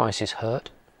sacrifices hurt.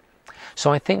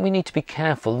 So I think we need to be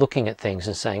careful looking at things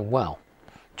and saying, well,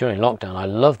 during lockdown I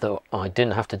love that I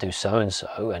didn't have to do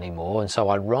so-and-so anymore, and so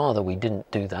I'd rather we didn't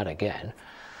do that again.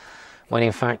 When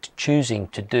in fact choosing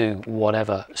to do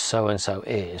whatever so-and-so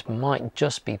is might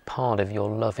just be part of your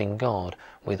loving God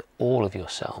with all of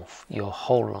yourself, your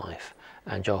whole life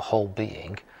and your whole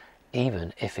being,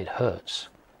 even if it hurts.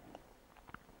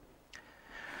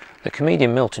 The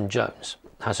comedian Milton Jones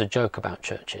has a joke about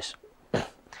churches.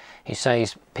 He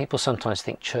says people sometimes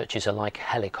think churches are like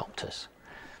helicopters.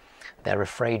 They're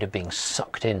afraid of being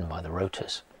sucked in by the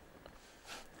rotors.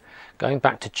 Going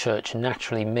back to church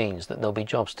naturally means that there'll be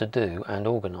jobs to do and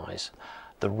organise.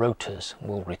 The rotors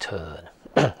will return.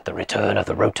 The return of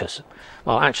the rotors.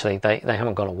 Well, actually, they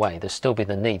haven't gone away. There'll still be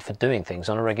the need for doing things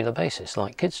on a regular basis,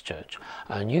 like kids' church,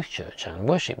 and youth church, and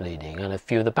worship leading, and a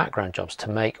few of the background jobs to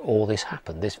make all this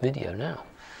happen, this video now.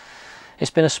 It's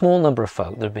been a small number of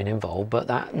folk that have been involved, but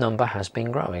that number has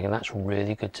been growing, and that's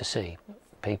really good to see.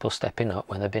 People stepping up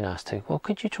when they've been asked to, well,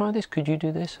 could you try this? Could you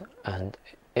do this? And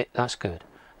that's good.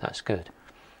 That's good.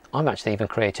 I've actually even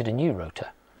created a new rota.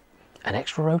 An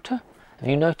extra rota? Have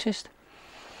you noticed?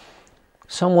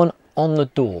 Someone on the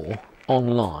door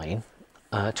online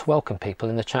to welcome people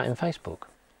in the chat in Facebook.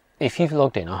 If you've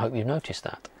logged in, I hope you've noticed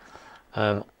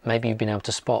that. Maybe you've been able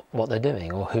to spot what they're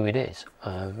doing or who it is.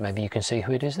 Maybe you can see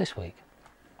who it is this week.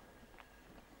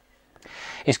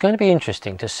 It's going to be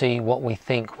interesting to see what we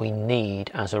think we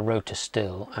need as a rota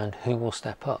still and who will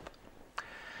step up.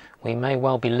 We may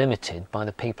well be limited by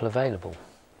the people available.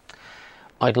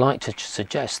 I'd like to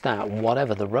suggest that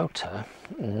whatever the rota,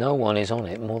 no one is on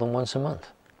it more than once a month.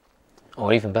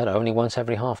 Or even better, only once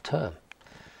every half term.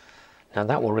 Now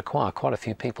that will require quite a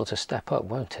few people to step up,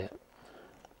 won't it?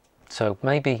 So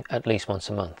maybe at least once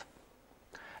a month.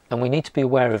 And we need to be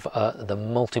aware of the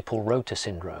multiple rota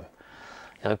syndrome.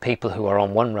 You know, people who are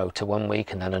on one rota one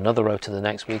week and then another rota the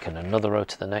next week and another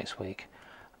rota the next week.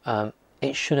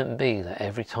 It shouldn't be that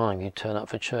every time you turn up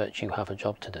for church you have a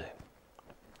job to do.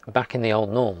 Back in the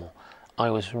old normal, I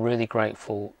was really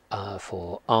grateful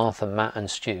for Arthur, Matt and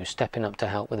Stu stepping up to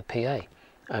help with the PA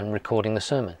and recording the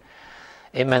sermon.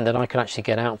 it meant that I could actually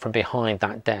get out from behind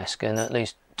that desk, and at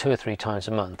least 2 or 3 times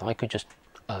a month I could just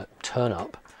turn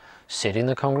up, sit in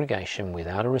the congregation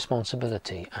without a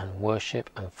responsibility, and worship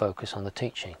and focus on the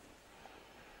teaching.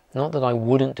 Not that I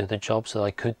wouldn't do the jobs that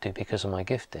I could do because of my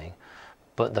gifting,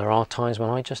 but there are times when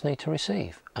I just need to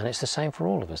receive, and it's the same for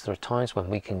all of us. There are times when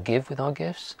we can give with our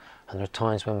gifts, and there are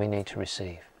times when we need to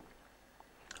receive.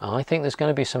 I think there's going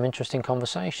to be some interesting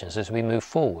conversations as we move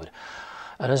forward,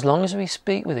 and as long as we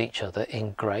speak with each other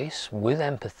in grace, with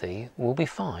empathy, we'll be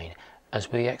fine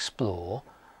as we explore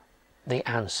the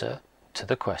answer to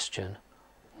the question,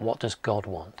 what does God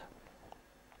want?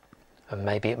 And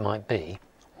maybe it might be,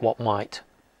 what might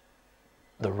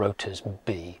the rotas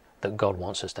be that God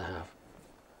wants us to have?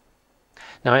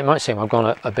 Now it might seem I've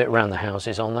gone a bit around the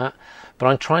houses on that, but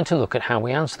I'm trying to look at how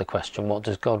we answer the question, what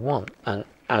does God want? And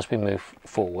as we move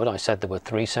forward, I said there were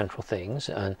 3 central things,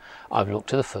 and I've looked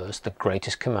to the first, the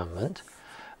greatest commandment,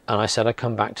 and I said I'd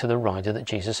come back to the rider that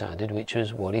Jesus added, which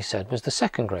was what he said was the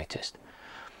second greatest.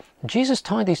 Jesus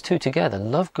tied these 2 together,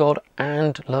 love God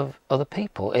and love other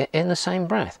people, in the same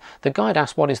breath. The guide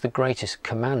asked what is the greatest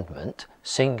commandment,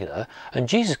 singular, and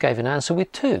Jesus gave an answer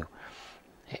with 2,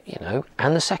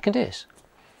 and the second is.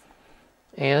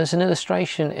 There's an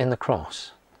illustration in the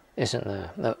cross, isn't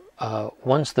there, that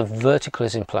once the vertical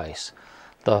is in place,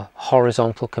 the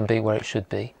horizontal can be where it should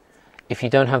be. If you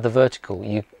don't have the vertical,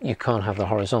 you can't have the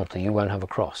horizontal, you won't have a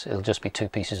cross. It'll just be 2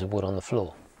 pieces of wood on the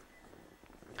floor.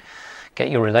 Get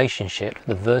your relationship,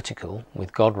 the vertical,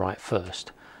 with God right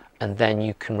first, and then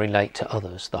you can relate to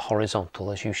others, the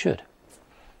horizontal, as you should.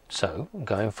 So,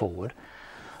 going forward,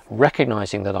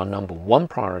 recognizing that our number 1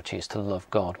 priority is to love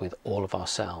God with all of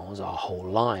ourselves, our whole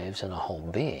lives and our whole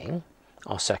being,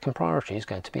 our second priority is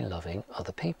going to be loving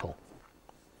other people.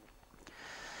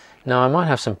 Now I might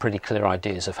have some pretty clear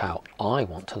ideas of how I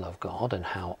want to love God and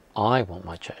how I want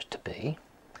my church to be,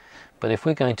 but if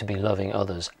we're going to be loving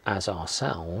others as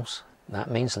ourselves, that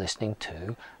means listening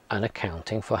to and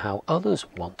accounting for how others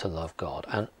want to love God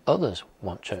and others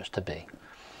want church to be.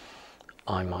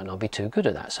 I might not be too good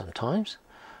at that sometimes,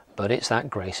 but it's that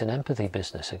grace and empathy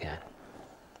business again.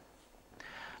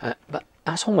 But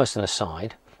that's almost an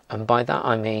aside, and by that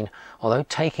I mean, although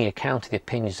taking account of the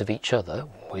opinions of each other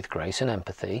with grace and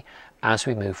empathy as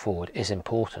we move forward is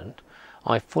important,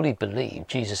 I fully believe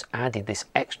Jesus added this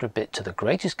extra bit to the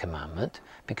greatest commandment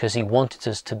because he wanted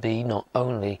us to be not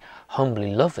only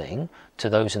humbly loving to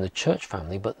those in the church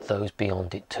family, but those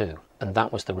beyond it too. And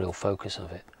that was the real focus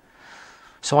of it.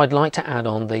 So I'd like to add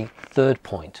on the 3rd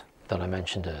point that I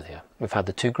mentioned earlier. We've had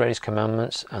the 2 greatest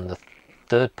commandments, and the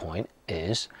 3rd point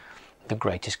is the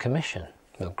greatest commission,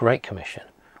 the Great Commission,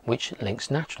 which links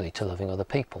naturally to loving other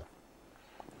people.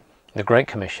 The Great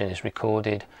Commission is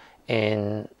recorded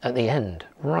at the end,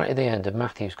 right at the end of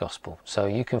Matthew's Gospel, so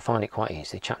you can find it quite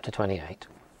easily, chapter 28.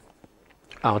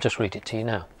 I'll just read it to you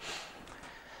now.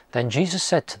 Then Jesus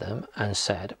said to them and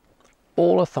said,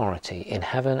 "All authority in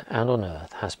heaven and on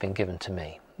earth has been given to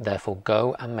me. Therefore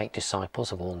go and make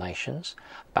disciples of all nations,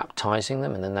 baptizing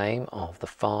them in the name of the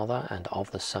Father and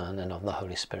of the Son and of the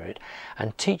Holy Spirit,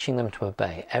 and teaching them to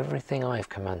obey everything I have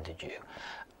commanded you.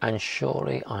 And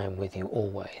surely I am with you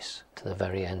always, to the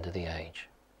very end of the age."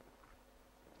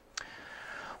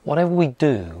 Whatever we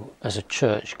do as a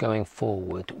church going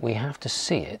forward, we have to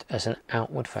see it as an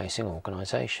outward-facing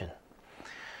organisation.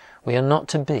 We are not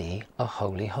to be a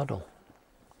holy huddle.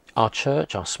 Our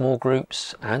church, our small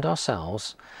groups, and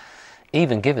ourselves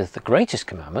even giveth the greatest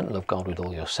commandment, love God with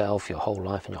all yourself, your whole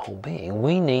life and your whole being.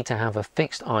 We need to have a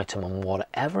fixed item on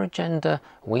whatever agenda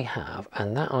we have,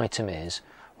 and that item is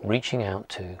reaching out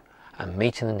to and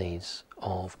meeting the needs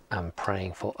of and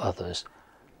praying for others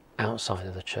outside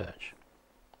of the church.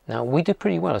 Now, we do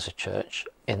pretty well as a church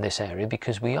in this area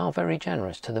because we are very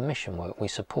generous to the mission work we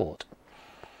support.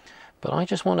 But I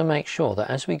just want to make sure that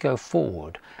as we go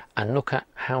forward and look at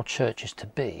how church is to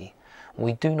be,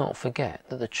 we do not forget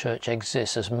that the church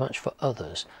exists as much for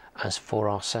others as for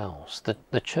ourselves.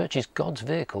 The church is God's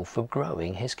vehicle for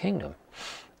growing his kingdom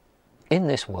in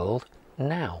this world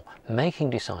now,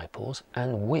 making disciples,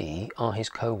 and we are his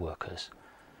co-workers.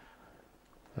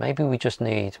 Maybe we just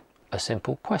need a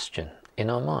simple question in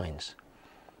our minds.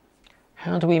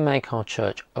 How do we make our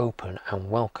church open and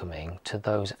welcoming to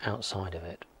those outside of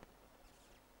it?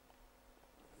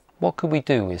 What could we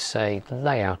do with, say, the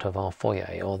layout of our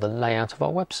foyer, or the layout of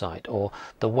our website, or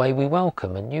the way we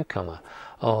welcome a newcomer,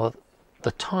 or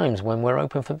the times when we're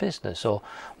open for business, or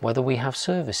whether we have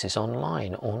services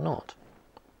online or not?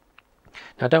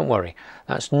 Now don't worry,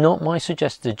 that's not my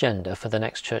suggested agenda for the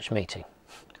next church meeting.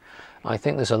 I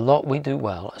think there's a lot we do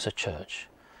well as a church,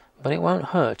 But it won't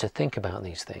hurt to think about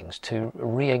these things, to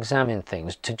re-examine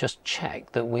things, to just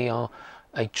check that we are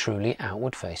a truly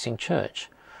outward-facing church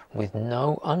with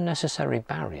no unnecessary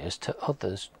barriers to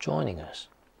others joining us.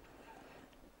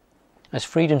 As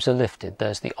freedoms are lifted,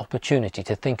 there's the opportunity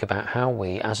to think about how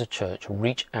we as a church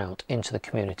reach out into the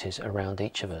communities around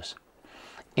each of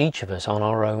us on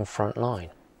our own front line.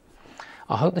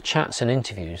 I hope the chats and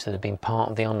interviews that have been part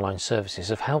of the online services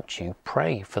have helped you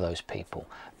pray for those people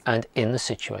and in the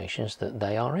situations that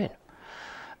they are in.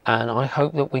 And I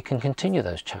hope that we can continue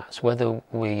those chats, whether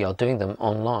we are doing them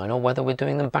online or whether we're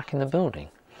doing them back in the building.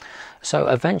 So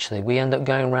eventually we end up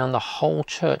going around the whole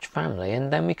church family,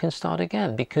 and then we can start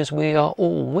again, because we are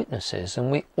all witnesses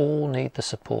and we all need the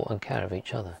support and care of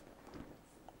each other.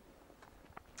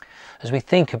 As we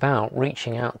think about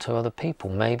reaching out to other people,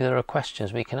 maybe there are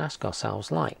questions we can ask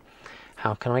ourselves like,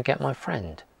 how can I get my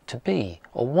friend to be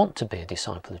or want to be a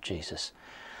disciple of Jesus?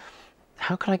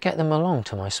 How can I get them along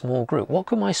to my small group? What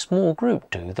could my small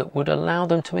group do that would allow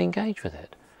them to engage with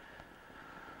it?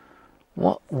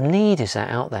 What need is there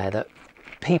out there that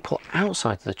people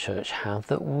outside of the church have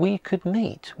that we could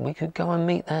meet? We could go and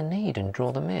meet their need and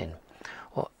draw them in.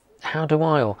 Or how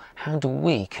do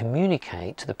we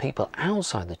communicate to the people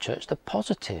outside the church the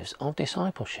positives of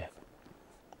discipleship?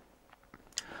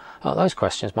 Those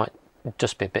questions might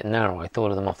just be a bit narrow. I thought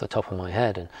of them off the top of my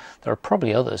head, and there are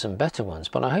probably others and better ones,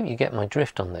 but I hope you get my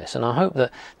drift on this, and I hope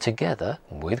that together,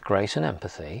 with grace and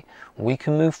empathy, we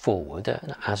can move forward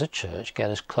and as a church get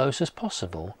as close as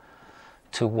possible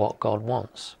to what God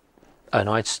wants. And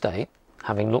I'd state,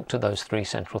 having looked at those three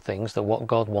central things, that what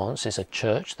God wants is a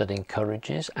church that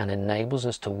encourages and enables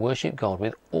us to worship God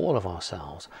with all of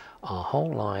ourselves, our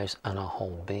whole lives and our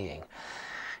whole being.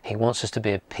 He wants us to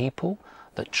be a people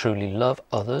that truly love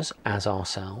others as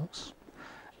ourselves,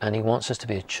 and he wants us to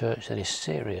be a church that is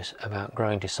serious about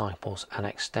growing disciples and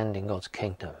extending God's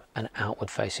kingdom, an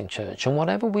outward-facing church. And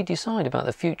whatever we decide about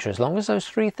the future, as long as those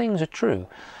three things are true,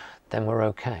 then we're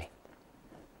okay.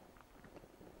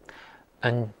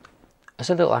 And as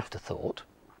a little afterthought,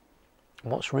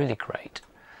 what's really great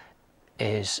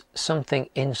is something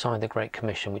inside the Great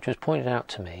Commission which was pointed out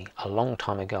to me a long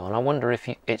time ago, and I wonder if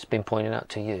it's been pointed out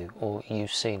to you or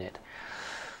you've seen it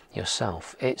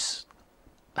yourself. It's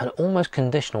an almost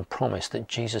conditional promise that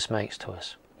Jesus makes to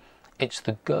us. It's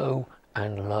the go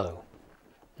and lo.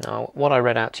 Now, what I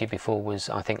read out to you before was,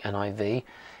 I think, NIV.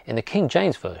 In the King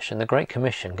James Version, the Great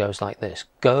Commission goes like this: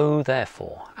 Go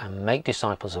therefore and make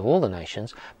disciples of all the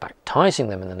nations, baptizing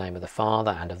them in the name of the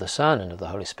Father and of the Son and of the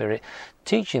Holy Spirit,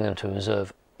 teaching them to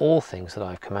observe all things that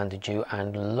I have commanded you,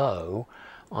 and lo,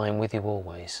 I am with you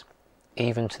always,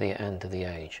 even to the end of the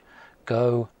age.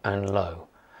 Go and lo.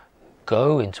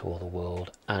 Go into all the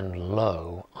world, and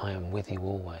lo, I am with you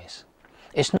always.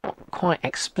 It's not quite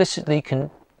explicitly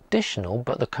conditional,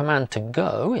 but the command to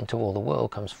go into all the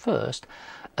world comes first,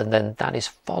 and then that is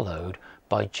followed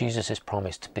by Jesus'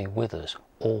 promise to be with us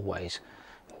always.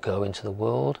 Go into the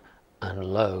world, and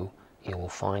lo, you will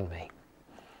find me.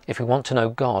 If we want to know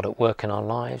God at work in our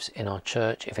lives, in our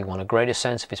church, if we want a greater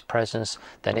sense of his presence,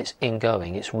 then it's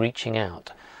ingoing, it's reaching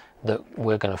out, that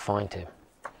we're going to find him.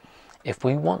 If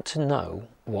we want to know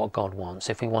what God wants,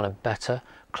 if we want a better,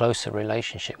 closer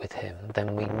relationship with him,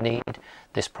 then we need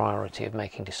this priority of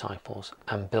making disciples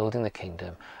and building the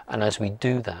kingdom. And as we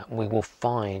do that, we will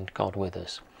find God with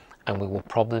us, and we will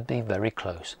probably be very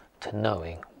close to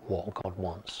knowing what God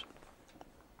wants.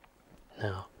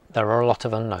 Now, there are a lot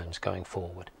of unknowns going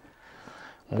forward.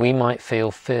 We might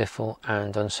feel fearful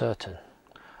and uncertain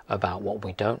about what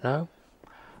we don't know,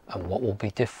 and what will be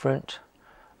different,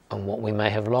 and what we may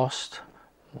have lost,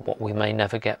 what we may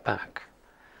never get back.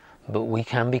 But we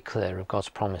can be clear of God's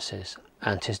promises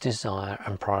and his desire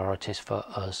and priorities for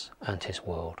us and his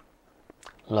world.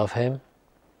 Love him,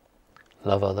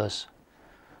 love others,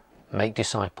 make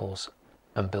disciples,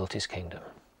 and build his kingdom.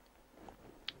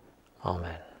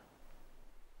 Amen.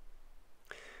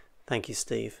 Thank you,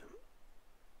 Steve.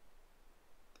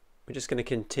 We're just going to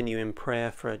continue in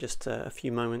prayer for just a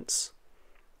few moments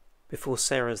before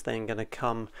Sarah's then going to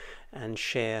come and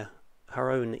share her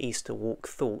own Easter walk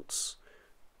thoughts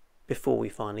before we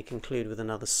finally conclude with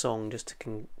another song just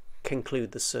to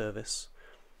conclude the service.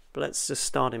 But let's just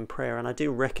start in prayer. And I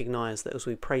do recognise that as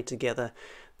we pray together,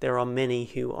 there are many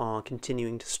who are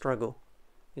continuing to struggle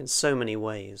in so many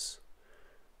ways,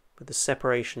 with the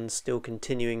separation still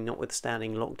continuing,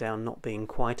 notwithstanding lockdown not being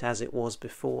quite as it was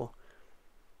before.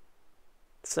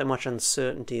 So much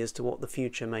uncertainty as to what the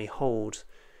future may hold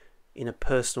in a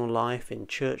personal life, in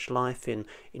church life, in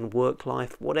work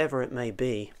life, whatever it may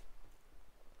be.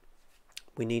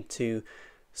 We need to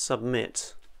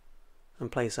submit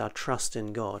and place our trust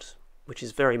in God, which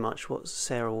is very much what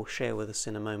Sarah will share with us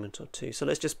in a moment or two. So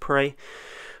let's just pray.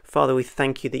 Father, we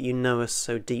thank you that you know us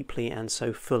so deeply and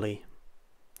so fully.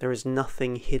 There is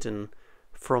nothing hidden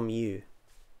from you.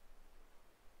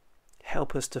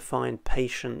 Help us to find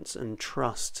patience and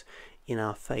trust in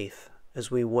our faith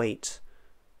as we wait.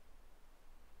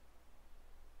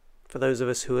 For those of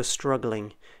us who are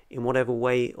struggling in whatever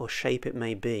way or shape it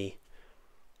may be,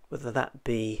 whether that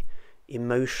be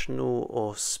emotional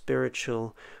or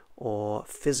spiritual or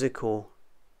physical,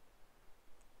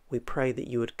 we pray that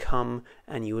you would come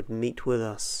and you would meet with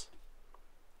us.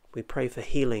 We pray for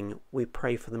healing, we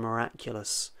pray for the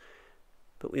miraculous,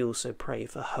 but we also pray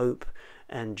for hope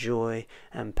and joy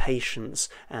and patience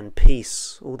and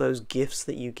peace, all those gifts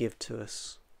that you give to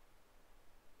us.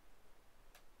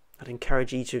 I'd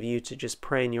encourage each of you to just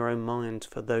pray in your own mind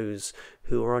for those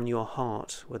who are on your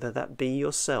heart, whether that be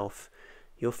yourself,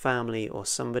 your family, or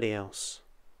somebody else.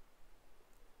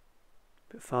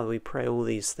 But Father, we pray all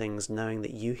these things knowing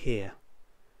that you hear,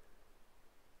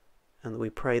 and that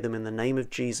we pray them in the name of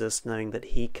Jesus, knowing that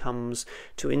he comes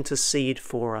to intercede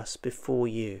for us before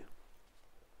you.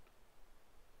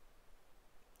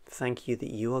 Thank you that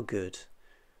you are good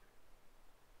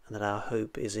and that our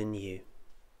hope is in you.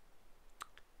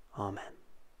 Amen.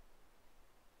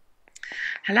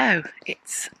 Hello,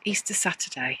 it's Easter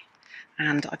Saturday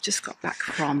and I've just got back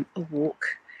from a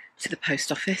walk to the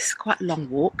post office, quite a long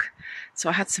walk, so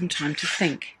I had some time to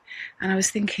think. And I was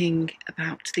thinking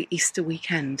about the Easter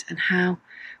weekend and how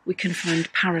we can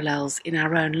find parallels in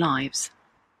our own lives.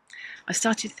 I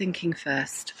started thinking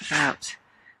first about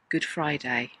Good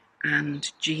Friday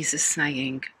and Jesus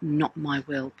saying, "Not my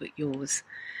will, but yours."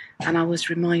 And I was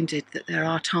reminded that there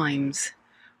are times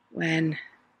when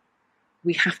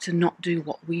we have to not do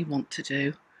what we want to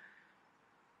do,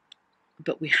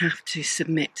 but we have to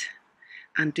submit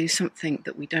and do something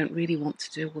that we don't really want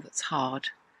to do or that's hard,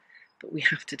 but we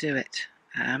have to do it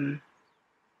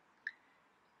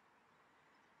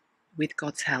with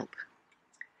God's help.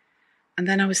 And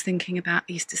then I was thinking about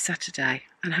Easter Saturday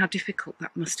and how difficult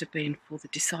that must have been for the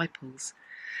disciples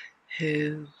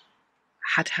who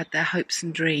had had their hopes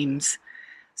and dreams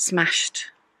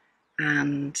smashed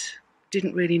and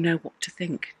didn't really know what to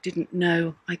think, didn't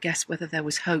know, I guess, whether there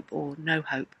was hope or no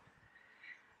hope.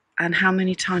 And how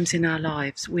many times in our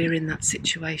lives we're in that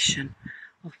situation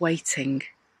of waiting,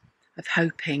 of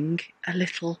hoping a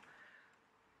little,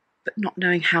 but not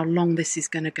knowing how long this is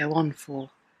going to go on for,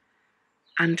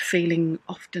 and feeling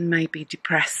often maybe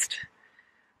depressed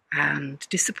and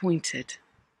disappointed.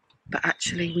 But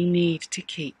actually we need to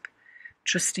keep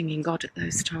trusting in God at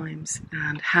those times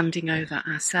and handing over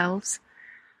ourselves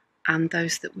and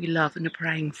those that we love and are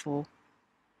praying for,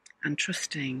 and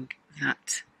trusting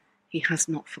that he has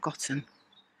not forgotten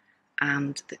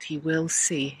and that he will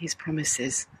see his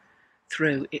promises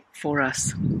through it for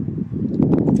us.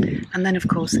 And then of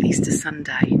course Easter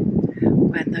Sunday,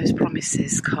 when those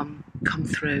promises come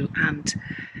through, and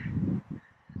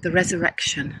the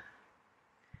resurrection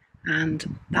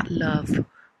and that love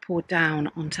poured down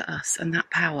onto us and that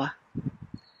power,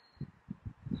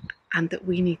 and that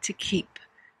we need to keep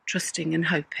trusting and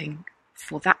hoping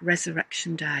for that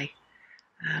resurrection day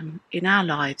in our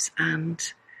lives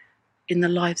and in the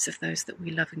lives of those that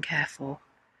we love and care for.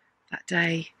 That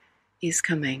day is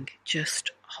coming.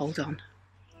 Just hold on.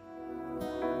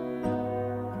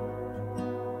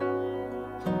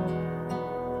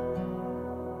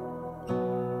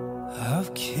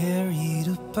 I've carried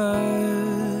a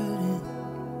burden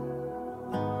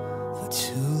for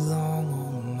too long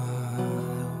on my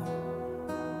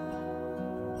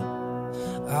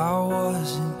own. I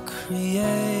wasn't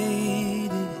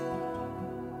created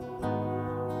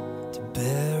to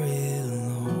bear it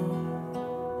alone.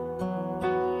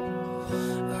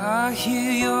 I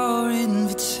hear your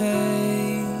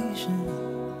invitation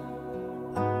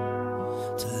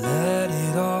to let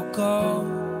it all go.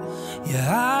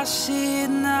 Yeah, I see it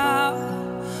now,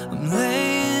 I'm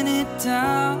laying it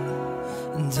down,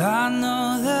 and I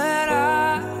know that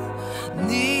I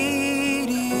need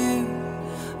you.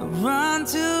 I run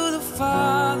to the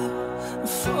Father, I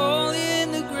fall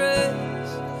into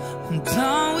grace. I'm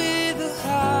done with the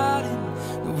hiding,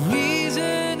 no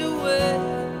reason to wait.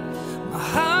 My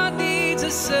heart needs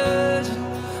a surgeon,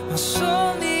 my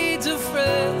soul needs a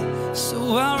friend,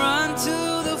 so I run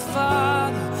to the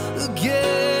Father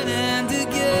again and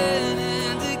again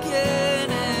and again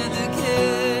and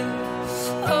again.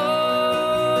 Oh,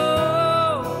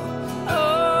 oh,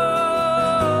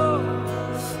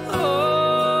 oh.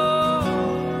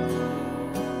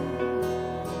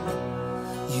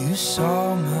 You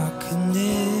saw my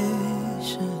condition,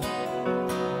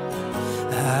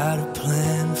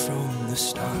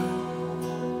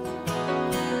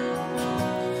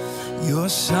 your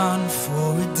Son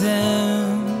for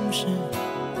redemption,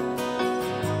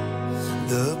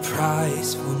 the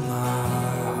price for my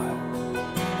heart.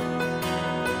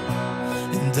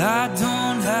 And I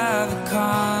don't have a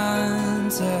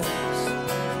context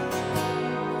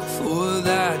for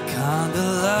that kind of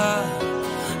love.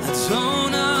 I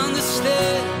don't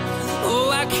understand, oh,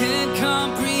 I can't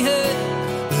comprehend,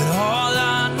 but all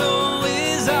I know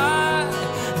is I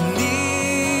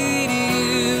need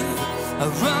you. I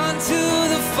run to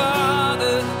the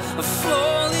Father, I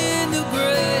fall into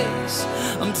grace.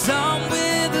 I'm done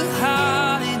with the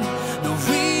hiding, no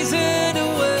reason to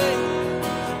wait.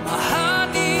 My heart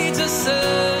needs a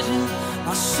surgeon,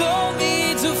 my soul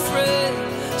needs a friend.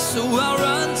 So I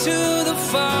run to the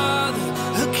Father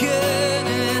again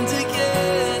and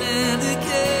again and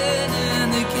again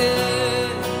and again.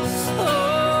 Oh,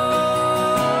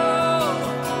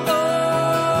 oh,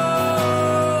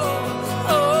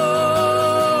 oh,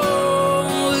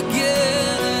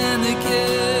 again and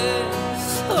again.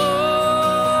 Oh,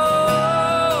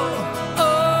 oh,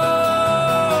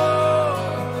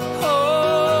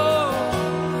 oh,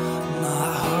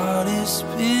 my heart is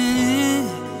spinning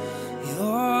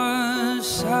your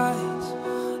sight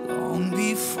long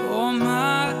before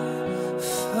my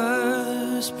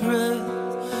first breath,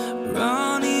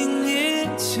 running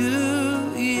into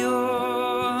your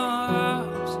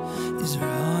arms is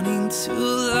running to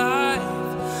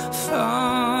life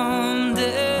from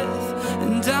death.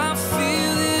 And I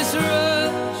feel this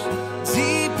rush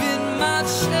deep in my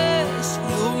chest.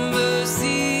 Your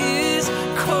mercy is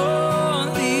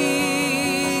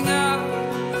calling out.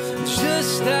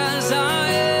 Just as I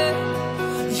am,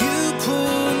 you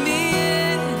pull me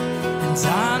in, and I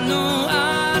know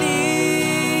I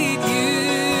need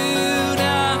you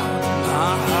now.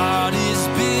 My heart has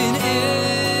been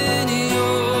in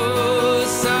your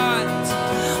sight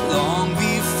long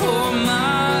before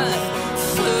my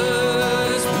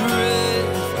first breath,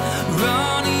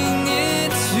 running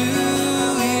into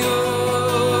your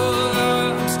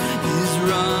arms is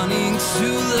running to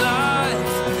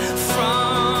life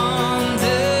from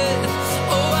death.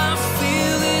 Oh, I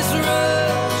feel this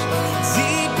rush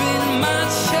deep in my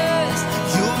chest.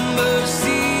 Your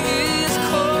mercy is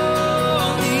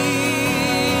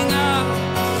calling out.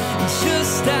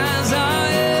 Just as I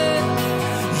am,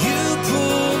 you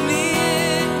pull me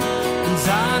in, and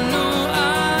I know I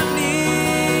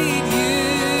need you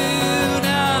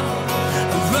now.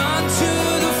 I run to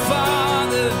the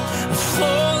Father, I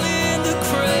fall into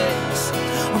grace.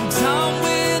 I'm done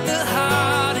with the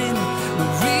hiding, no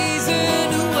reason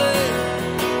to wait.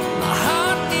 My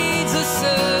heart needs a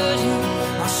surgeon,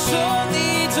 my soul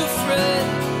needs a friend.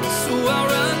 So I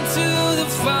run to the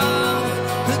Father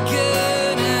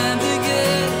again and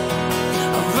again.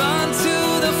 I run to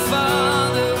the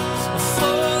Father, I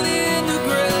fall into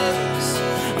grace.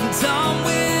 I'm done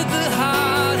with the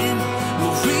hiding, no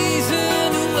reason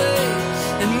to wait.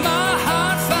 And my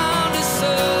heart found a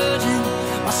surgeon,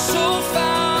 my soul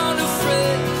found a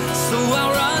friend. So I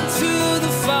run to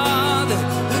the Father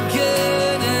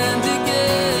again and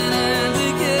again and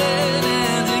again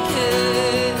and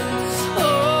again. Oh,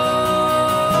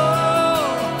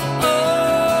 oh,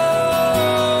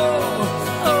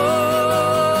 oh,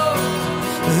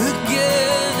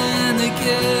 again and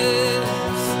again.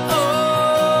 Oh,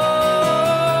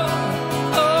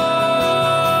 oh,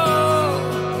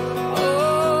 oh,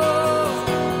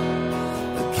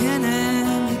 again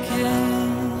and again.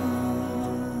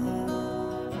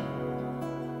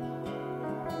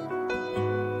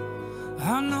 I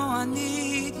know I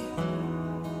need you.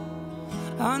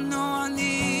 I know I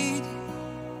need you.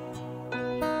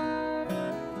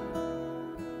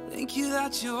 Thank you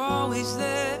that you're always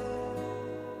there.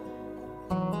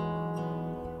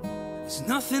 There's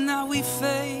nothing that we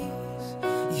face,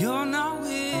 you're not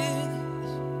with us.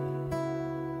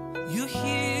 You're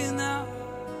here now,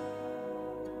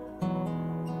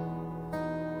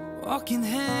 walking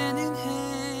hand in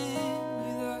hand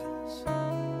with us.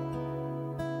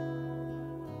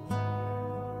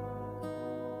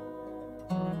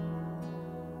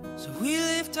 So we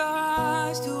lift our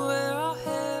eyes to where our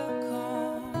help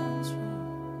comes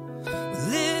from. We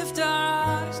lift our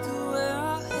eyes to where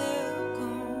our help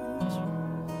comes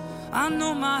from. I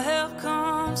know my help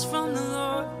comes from the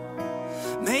Lord,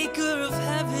 maker of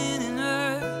heaven and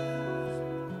earth.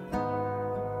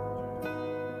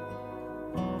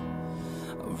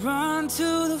 I run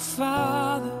to the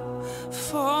Father,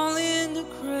 fall into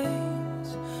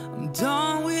grace. I'm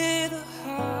done with the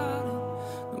hiding,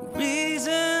 no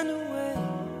reason to wait.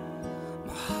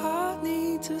 My heart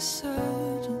needs a surgeon,